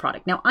fitness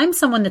product. Now, I'm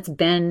someone that's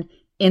been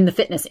in the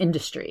fitness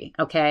industry,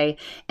 okay?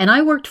 And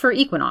I worked for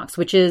Equinox,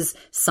 which is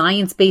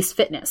science-based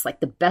fitness, like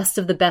the best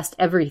of the best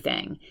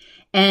everything.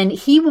 And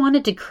he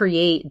wanted to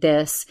create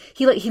this.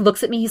 He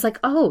looks at me, he's like,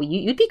 oh,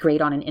 you'd be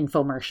great on an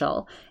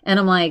infomercial. And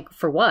I'm like,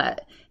 for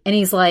what? And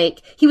he's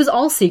like, he was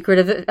all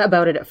secretive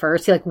about it at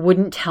first. He like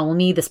wouldn't tell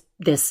me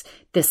this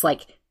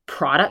like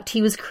product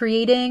he was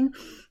creating.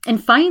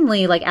 And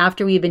finally, like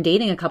after we've been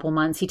dating a couple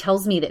months, he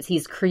tells me that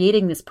he's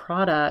creating this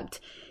product,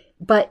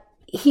 but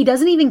he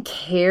doesn't even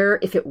care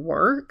if it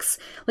works.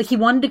 Like he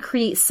wanted to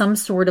create some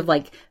sort of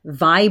like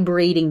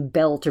vibrating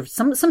belt or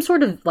some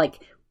sort of like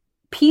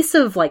piece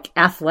of like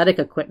athletic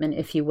equipment,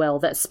 if you will,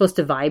 that's supposed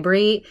to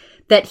vibrate,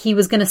 that he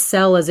was going to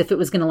sell as if it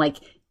was going to like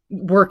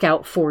work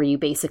out for you,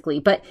 basically.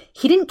 But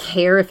he didn't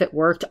care if it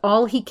worked.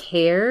 All he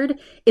cared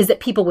is that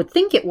people would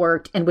think it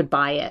worked and would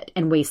buy it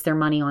and waste their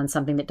money on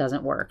something that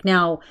doesn't work.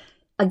 Now,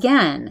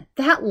 again,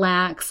 that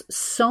lacks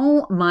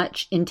so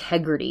much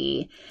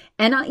integrity.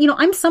 And,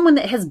 I'm someone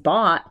that has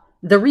bought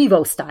the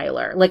Revo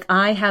styler. Like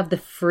I have the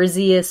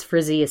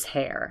frizziest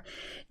hair.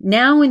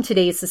 Now in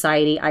today's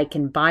society, I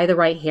can buy the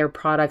right hair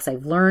products.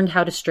 I've learned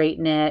how to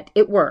straighten it.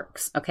 It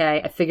works.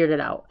 Okay. I figured it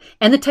out.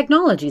 And the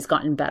technology's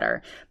gotten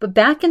better. But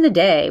back in the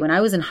day, when I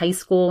was in high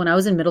school, when I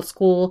was in middle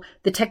school,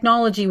 the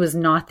technology was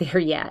not there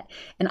yet.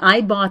 And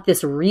I bought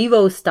this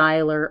Revo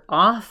styler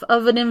off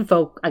of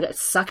I got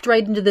sucked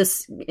right into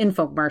this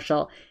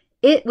infomercial.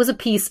 It was a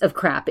piece of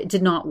crap. It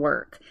did not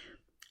work.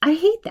 I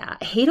hate that.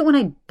 I hate it when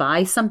I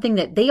buy something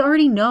that they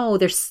already know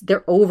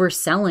they're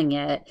overselling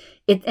it,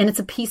 and it's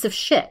a piece of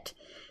shit.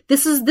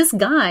 This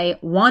guy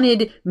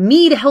wanted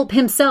me to help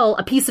him sell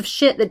a piece of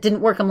shit that didn't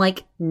work. I'm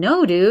like,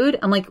 no, dude.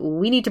 I'm like,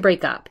 we need to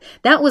break up.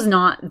 That was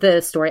not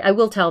the story. I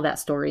will tell that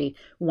story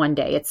one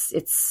day.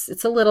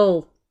 It's a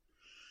little,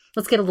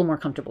 let's get a little more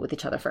comfortable with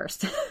each other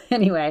first.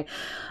 Anyway.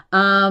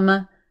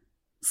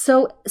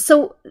 So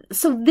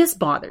this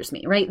bothers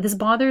me, right? This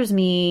bothers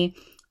me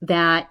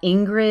that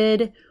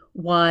Ingrid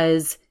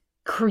was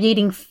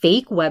creating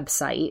fake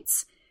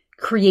websites,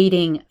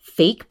 creating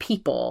fake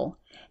people.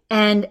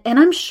 And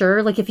I'm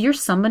sure, like, if you're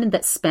someone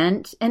that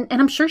spent, and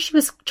I'm sure she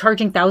was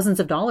charging thousands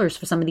of dollars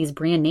for some of these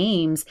brand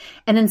names,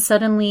 and then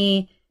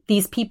suddenly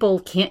these people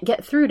can't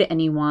get through to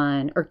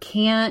anyone or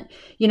can't,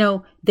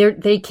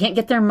 they can't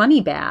get their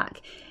money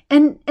back.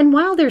 And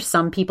while there's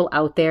some people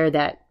out there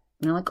that,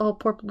 like, oh,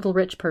 poor little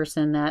rich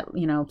person that,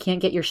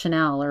 can't get your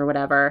Chanel or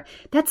whatever,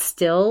 that's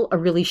still a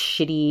really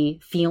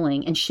shitty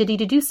feeling and shitty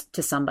to do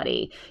to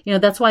somebody.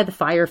 That's why the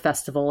Fire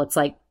Festival, it's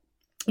like,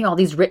 all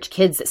these rich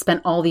kids that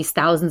spent all these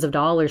thousands of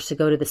dollars to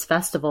go to this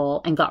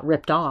festival and got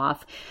ripped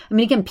off. I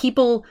mean, again,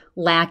 people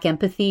lack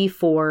empathy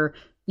for,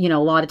 a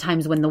lot of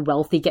times when the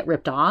wealthy get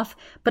ripped off.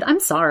 But I'm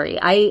sorry.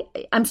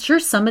 I'm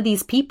sure some of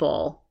these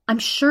people, I'm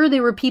sure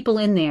there were people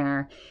in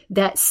there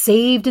that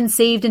saved and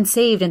saved and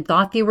saved and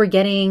thought they were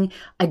getting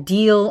a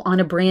deal on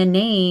a brand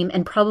name.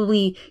 And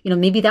probably,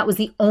 maybe that was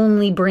the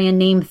only brand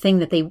name thing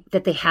that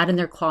they had in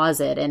their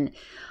closet. And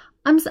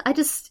I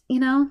just,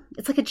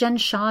 it's like a Jen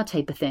Shah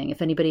type of thing.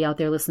 If anybody out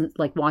there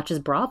watches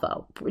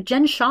Bravo,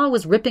 Jen Shah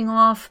was ripping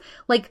off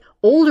like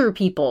older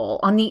people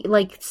on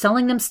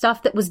selling them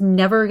stuff that was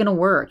never going to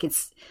work.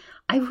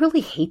 I really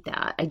hate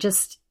that.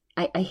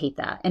 I hate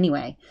that.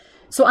 Anyway,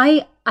 so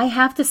I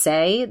have to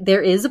say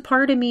there is a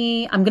part of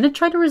me, I'm going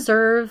to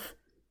reserve.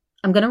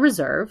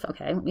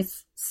 Okay. Let me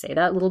say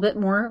that a little bit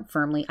more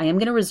firmly. I am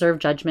going to reserve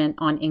judgment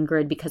on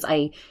Ingrid because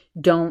I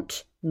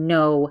don't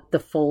know the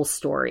full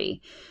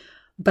story.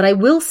 But I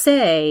will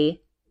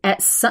say,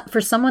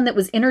 for someone that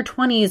was in her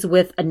 20s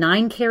with a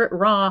 9-carat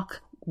rock,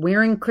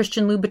 wearing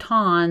Christian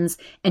Louboutins,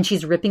 and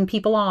she's ripping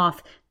people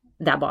off,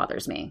 that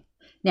bothers me.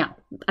 Now,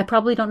 I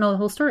probably don't know the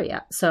whole story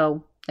yet.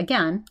 So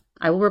again,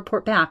 I will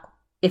report back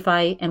if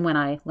I and when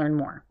I learn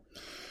more.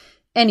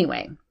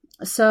 Anyway,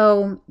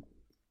 so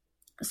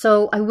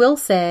I will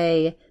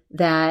say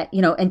that,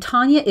 and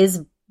Tanya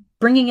is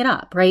bringing it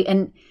up, right?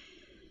 And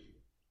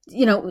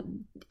you know,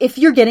 if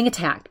you're getting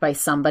attacked by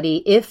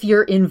somebody, if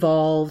you're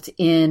involved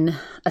in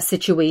a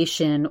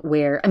situation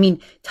where, I mean,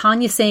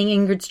 Tanya's saying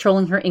Ingrid's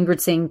trolling her,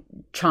 Ingrid's saying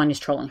Tanya's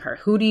trolling her.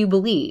 Who do you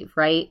believe,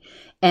 right?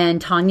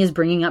 And Tanya's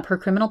bringing up her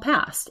criminal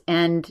past.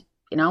 And,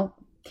 you know,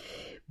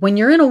 when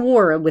you're in a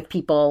war with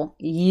people,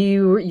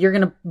 you're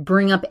going to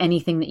bring up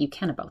anything that you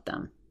can about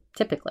them,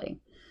 typically.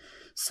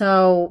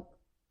 So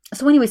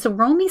anyway, so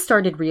Romy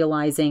started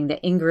realizing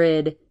that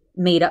Ingrid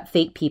made up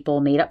fake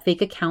people, made up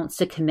fake accounts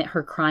to commit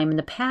her crime in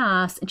the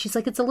past. And she's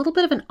like, it's a little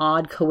bit of an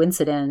odd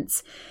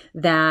coincidence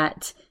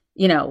that,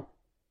 you know,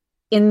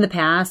 in the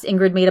past,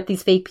 Ingrid made up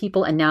these fake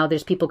people, and now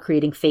there's people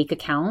creating fake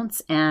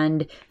accounts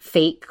and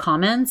fake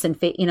comments and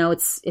fake, you know,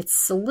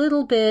 it's a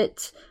little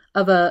bit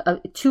of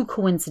a too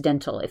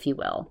coincidental, if you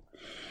will.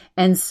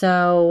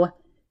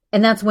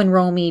 And that's when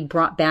Romy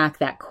brought back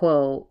that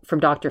quote from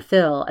Dr.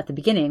 Phil at the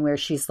beginning where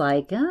she's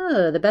like,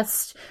 the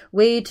best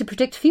way to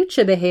predict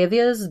future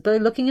behavior is by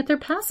looking at their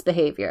past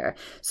behavior.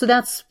 So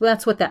that's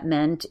what that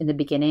meant in the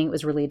beginning. It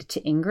was related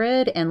to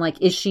Ingrid. And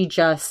like, is she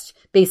just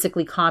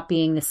basically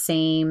copying the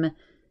same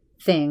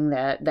thing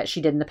that she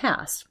did in the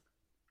past?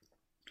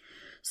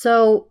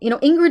 So, you know,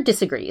 Ingrid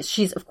disagrees.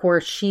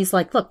 She's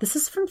like, look, this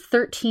is from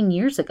 13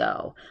 years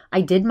ago.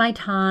 I did my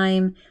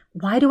time.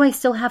 Why do I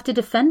still have to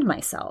defend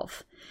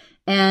myself?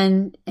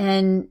 And,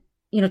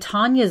 you know,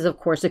 Tanya is, of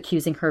course,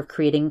 accusing her of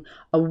creating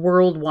a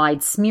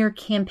worldwide smear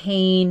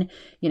campaign,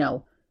 you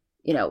know,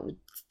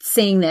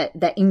 saying that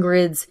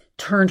Ingrid's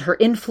turned her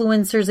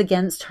influencers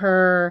against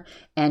her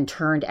and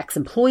turned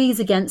ex-employees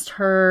against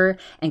her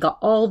and got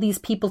all these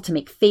people to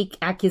make fake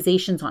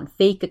accusations on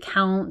fake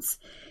accounts.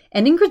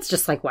 And Ingrid's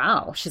just like,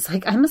 wow. She's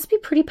like, I must be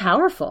pretty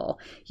powerful.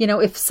 You know,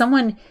 if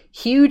someone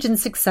huge and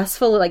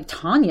successful like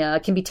Tanya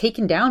can be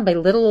taken down by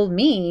little old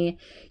me,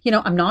 you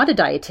know, I'm not a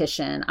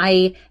dietitian.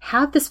 I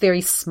have this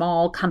very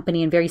small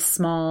company and very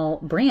small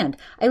brand.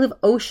 I live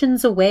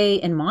oceans away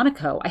in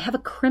Monaco. I have a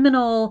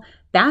criminal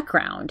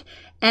background.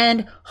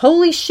 And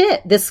holy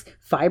shit, this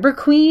fiber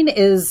queen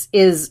is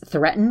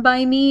threatened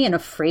by me and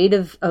afraid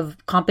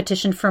of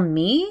competition from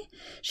me.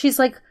 She's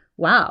like,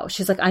 wow.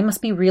 She's like, I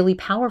must be really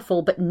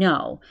powerful, but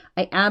no,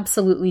 I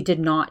absolutely did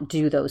not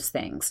do those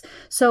things.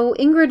 So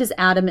Ingrid is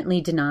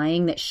adamantly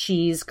denying that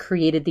she's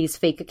created these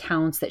fake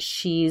accounts, that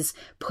she's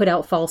put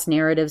out false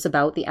narratives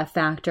about the F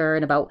Factor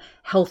and about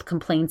health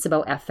complaints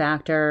about F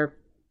Factor.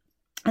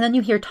 And then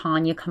you hear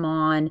Tanya come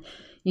on,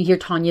 you hear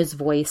Tanya's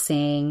voice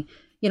saying,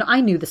 you know, I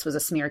knew this was a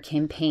smear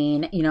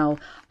campaign. You know,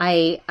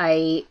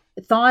 I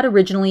thought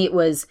originally it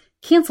was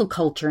cancel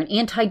culture and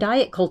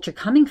anti-diet culture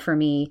coming for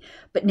me.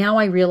 But now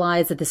I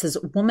realize that this is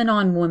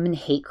woman-on-woman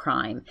hate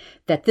crime,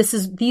 that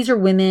these are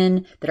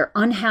women that are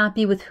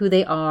unhappy with who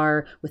they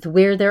are, with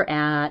where they're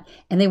at,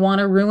 and they want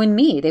to ruin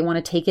me. They want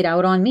to take it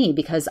out on me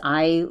because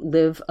I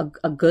live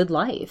a good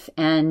life.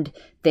 And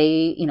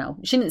they, you know,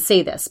 she didn't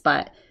say this,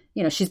 but,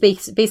 you know, she's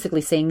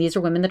basically saying these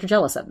are women that are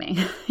jealous of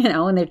me, you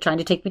know, and they're trying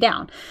to take me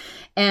down.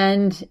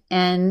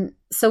 And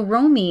so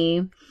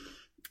Romy,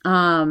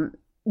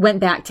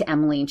 went back to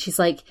Emily and she's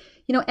like,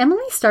 you know,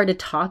 Emily started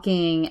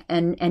talking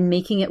and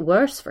making it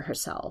worse for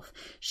herself.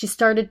 She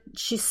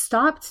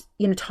stopped,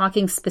 you know,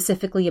 talking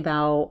specifically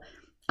about,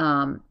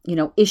 you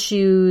know,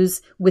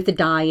 issues with the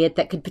diet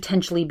that could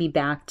potentially be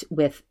backed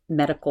with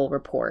medical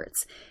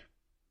reports.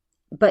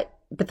 But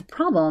the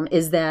problem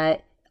is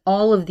that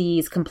all of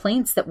these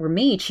complaints that were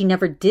made, she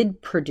never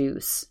did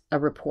produce a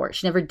report.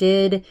 She never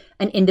did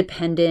an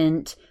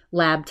independent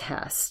lab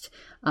test.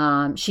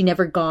 She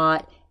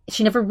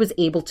never was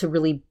able to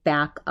really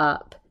back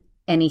up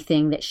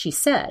anything that she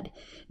said.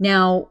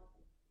 Now,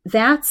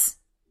 that's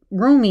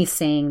Romy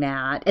saying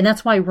that, and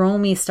that's why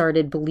Romy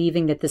started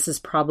believing that this is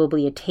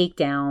probably a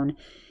takedown.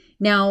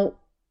 Now,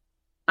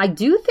 I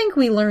do think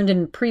we learned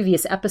in a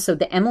previous episode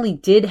that Emily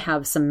did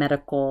have some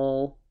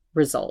medical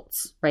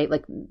results, right?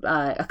 Like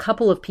a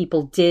couple of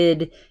people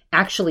did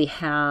actually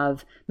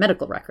have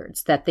medical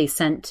records that they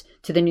sent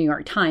to the New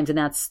York Times, and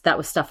that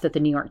was stuff that the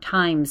New York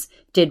Times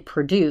did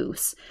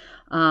produce.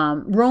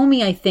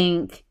 Romy, I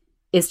think,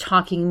 is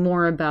talking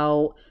more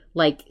about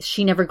like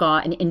she never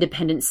got an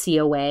independent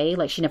COA,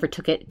 like she never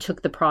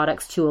took the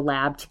products to a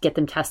lab to get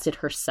them tested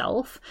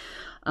herself.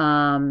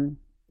 And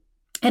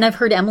I've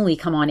heard Emily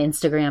come on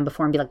Instagram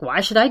before and be like,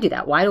 why should I do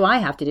that? Why do I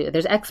have to do it?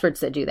 There's experts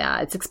that do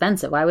that. It's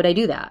expensive. Why would I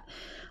do that?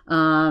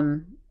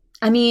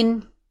 I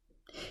mean,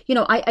 you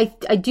know,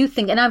 I do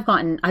think, and I've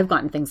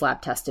gotten things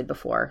lab tested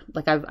before.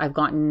 Like I've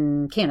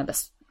gotten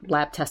cannabis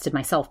lab tested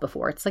myself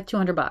before. It's like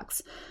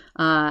 $200.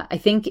 I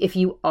think if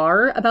you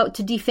are about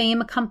to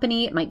defame a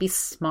company, it might be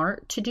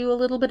smart to do a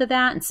little bit of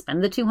that and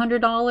spend the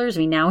 $200. I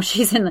mean, now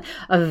she's in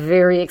a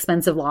very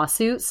expensive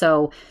lawsuit,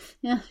 so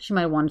yeah, she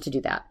might have wanted to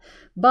do that.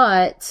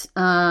 But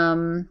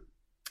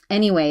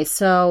anyway,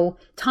 so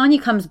Tanya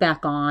comes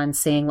back on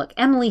saying, look,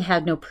 Emily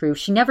had no proof.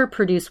 She never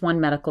produced one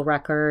medical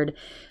record.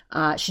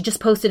 She just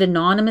posted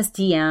anonymous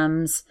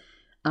DMs.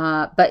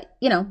 But,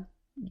 you know,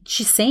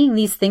 she's saying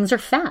these things are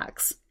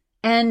facts.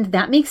 And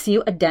that makes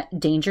you a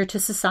danger to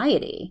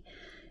society.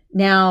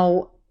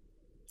 Now,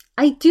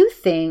 I do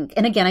think,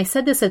 and again, I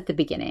said this at the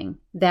beginning,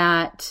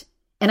 that,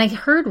 and I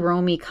heard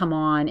Romy come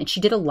on and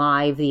she did a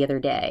live the other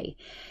day.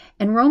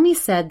 And Romy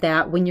said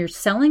that when you're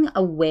selling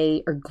a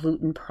whey or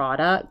gluten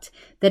product,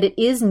 that it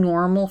is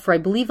normal for, I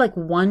believe, like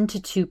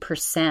 1% to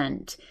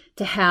 2%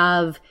 to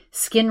have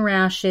skin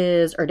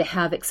rashes or to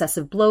have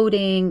excessive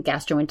bloating,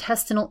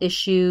 gastrointestinal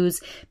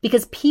issues,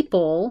 because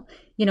people,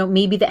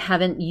 maybe that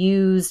haven't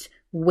used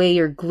whey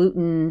or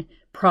gluten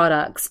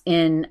products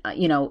in a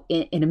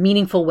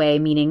meaningful way,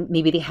 meaning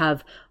maybe they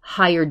have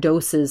higher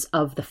doses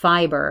of the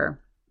fiber,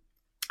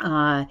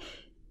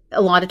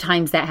 a lot of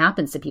times that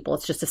happens to people.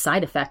 It's just a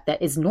side effect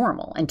that is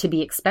normal and to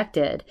be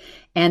expected.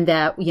 And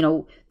that,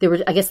 there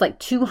was, I guess, like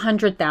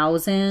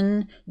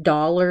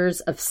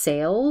 $200,000 of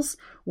sales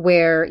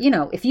where,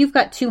 if you've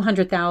got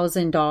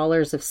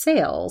 $200,000 of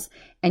sales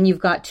and you've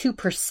got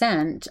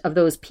 2% of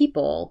those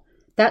people,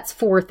 that's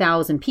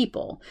 4,000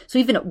 people. So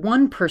even at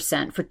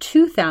 1% for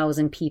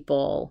 2,000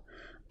 people,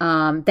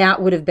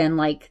 that would have been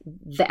like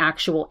the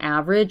actual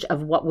average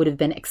of what would have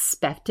been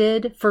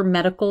expected for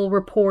medical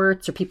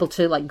reports or people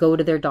to like go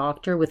to their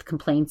doctor with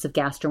complaints of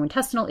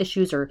gastrointestinal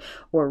issues or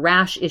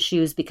rash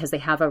issues because they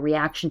have a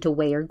reaction to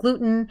whey or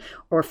gluten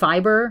or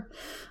fiber.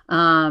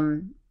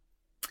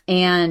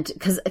 And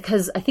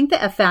because I think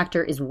the F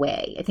factor is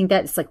whey. I think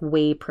that's like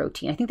whey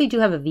protein. I think they do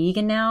have a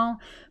vegan now,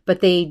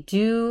 but they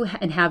do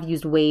and have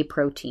used whey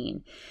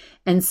protein.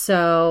 And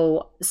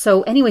so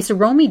anyway, so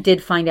Romy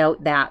did find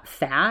out that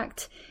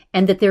fact,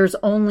 and that there's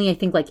only, I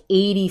think, like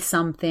 80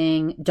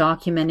 something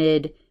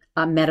documented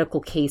medical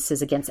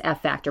cases against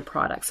F factor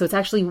products. So it's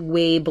actually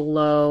way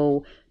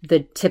below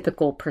the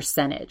typical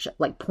percentage,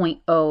 like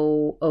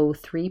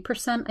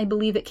 0.003%, I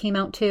believe it came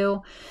out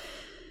to.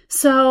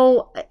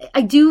 So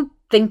I do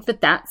think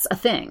that that's a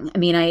thing. I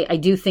mean, I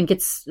do think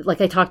it's,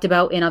 like I talked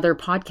about in other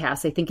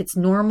podcasts, I think it's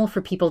normal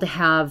for people to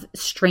have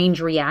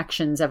strange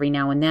reactions every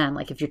now and then.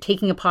 Like if you're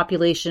taking a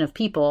population of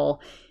people,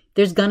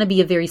 there's going to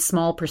be a very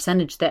small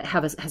percentage that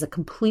has a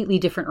completely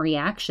different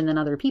reaction than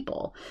other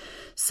people.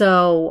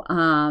 So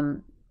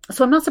I'm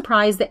not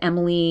surprised that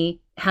Emily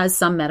has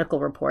some medical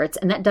reports,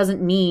 and that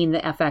doesn't mean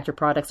that F factor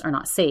products are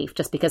not safe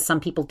just because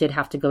some people did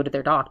have to go to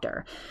their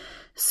doctor.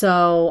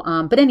 So,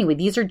 but anyway,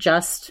 these are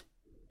just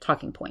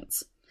talking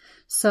points.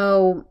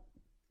 So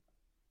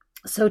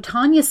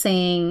Tanya's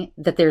saying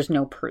that there's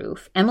no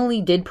proof.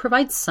 Emily did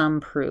provide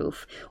some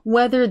proof.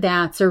 Whether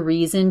that's a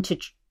reason to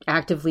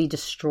actively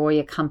destroy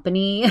a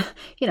company,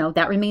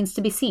 that remains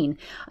to be seen.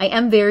 I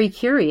am very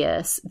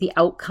curious the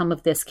outcome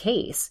of this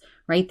case,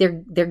 right?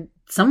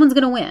 Someone's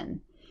going to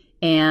win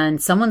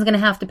and someone's going to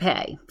have to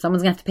pay.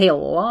 Someone's going to have to pay a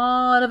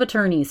lot of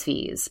attorney's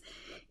fees.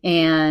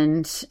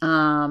 And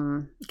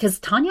because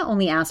Tanya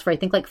only asked for, I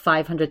think, like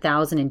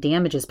 $500,000 in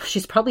damages, but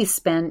she's probably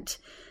spent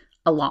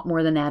a lot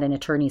more than that in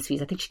attorney's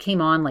fees. I think she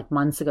came on like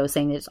months ago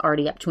saying that it's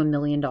already up to $1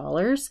 million.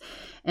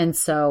 And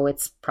so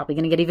it's probably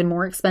going to get even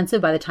more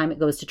expensive by the time it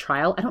goes to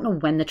trial. I don't know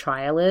when the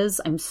trial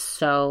is. I'm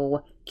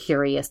so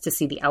curious to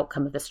see the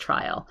outcome of this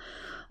trial.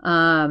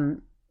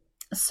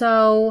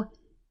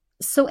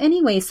 So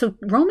anyway,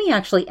 Romy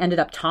actually ended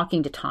up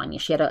talking to Tanya.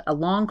 She had a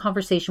long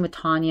conversation with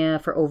Tanya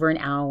for over an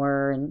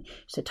hour. And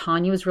she said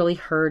Tanya was really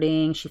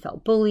hurting. She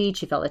felt bullied.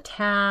 She felt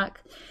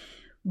attacked.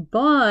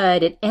 But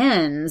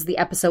the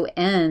episode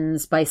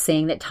ends by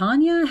saying that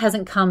Tanya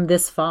hasn't come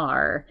this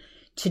far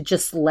to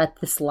just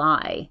let this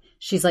lie.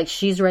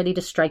 She's ready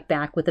to strike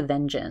back with a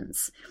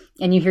vengeance.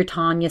 And you hear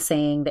Tanya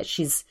saying that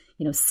she's,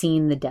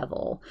 seen the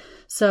devil.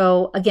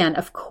 So again,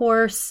 of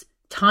course,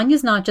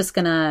 Tanya's not just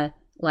gonna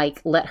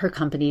like let her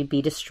company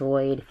be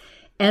destroyed.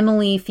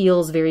 Emily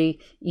feels very,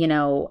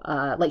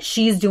 like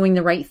she's doing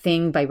the right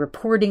thing by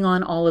reporting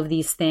on all of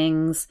these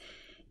things.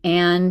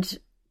 And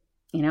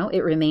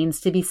it remains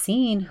to be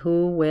seen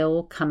who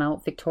will come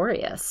out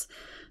victorious.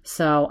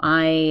 So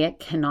I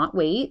cannot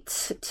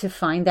wait to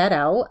find that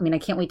out. I mean, I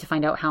can't wait to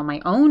find out how my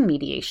own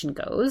mediation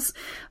goes,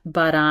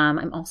 but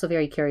I'm also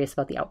very curious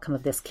about the outcome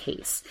of this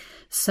case.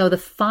 So the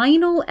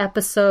final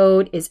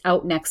episode is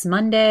out next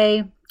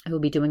Monday. I will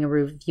be doing a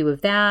review of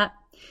that.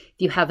 If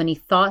you have any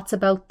thoughts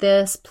about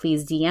this,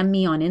 please DM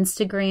me on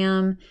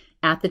Instagram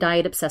at the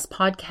Diet Obsessed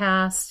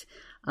Podcast.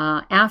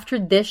 After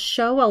this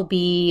show, I'll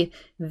be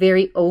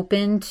very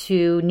open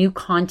to new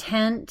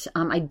content.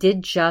 I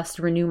did just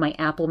renew my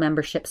Apple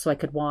membership so I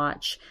could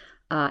watch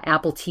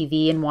Apple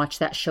TV and watch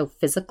that show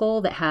Physical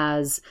that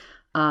has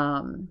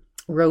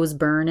Rose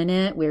Byrne in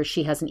it, where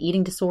she has an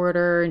eating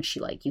disorder and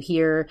you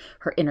hear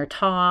her inner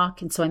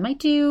talk. And so I'm going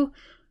to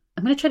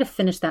try to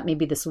finish that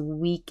maybe this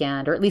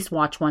weekend, or at least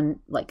watch one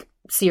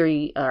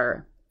series,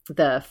 or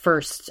the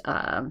first,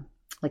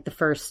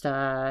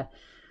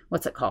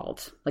 what's it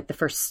called? Like the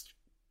first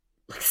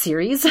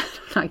series.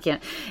 I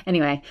can't.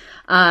 Anyway,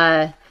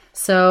 the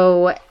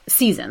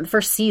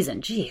first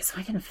season. Jeez,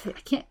 I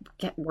can't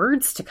get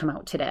words to come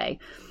out today.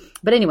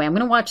 But anyway, I'm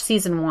going to watch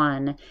season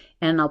 1,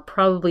 and I'll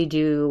probably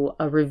do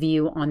a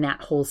review on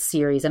that whole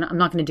series. And I'm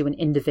not going to do an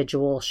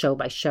individual show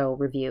by show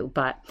review,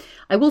 but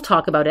I will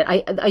talk about it.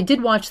 I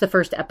did watch the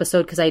first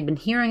episode because I had been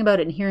hearing about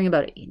it and hearing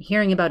about it and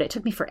hearing about it. It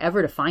took me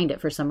forever to find it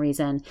for some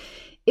reason.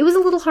 It was a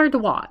little hard to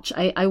watch.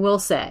 I will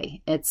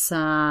say it's,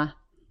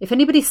 if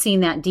anybody's seen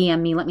that,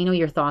 DM me, let me know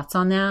your thoughts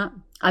on that.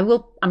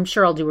 I'm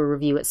sure I'll do a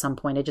review at some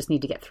point. I just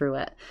need to get through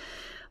it.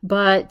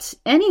 But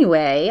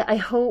anyway, I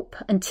hope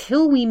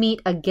until we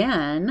meet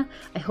again,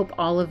 I hope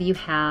all of you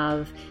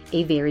have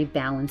a very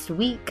balanced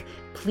week.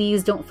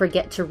 Please don't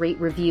forget to rate,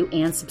 review,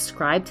 and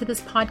subscribe to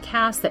this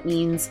podcast. That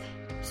means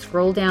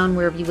scroll down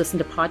wherever you listen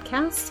to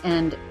podcasts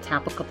and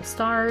tap a couple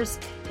stars.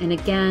 And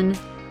again,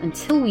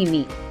 until we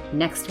meet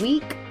next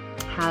week,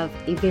 have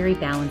a very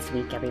balanced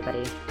week,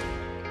 everybody.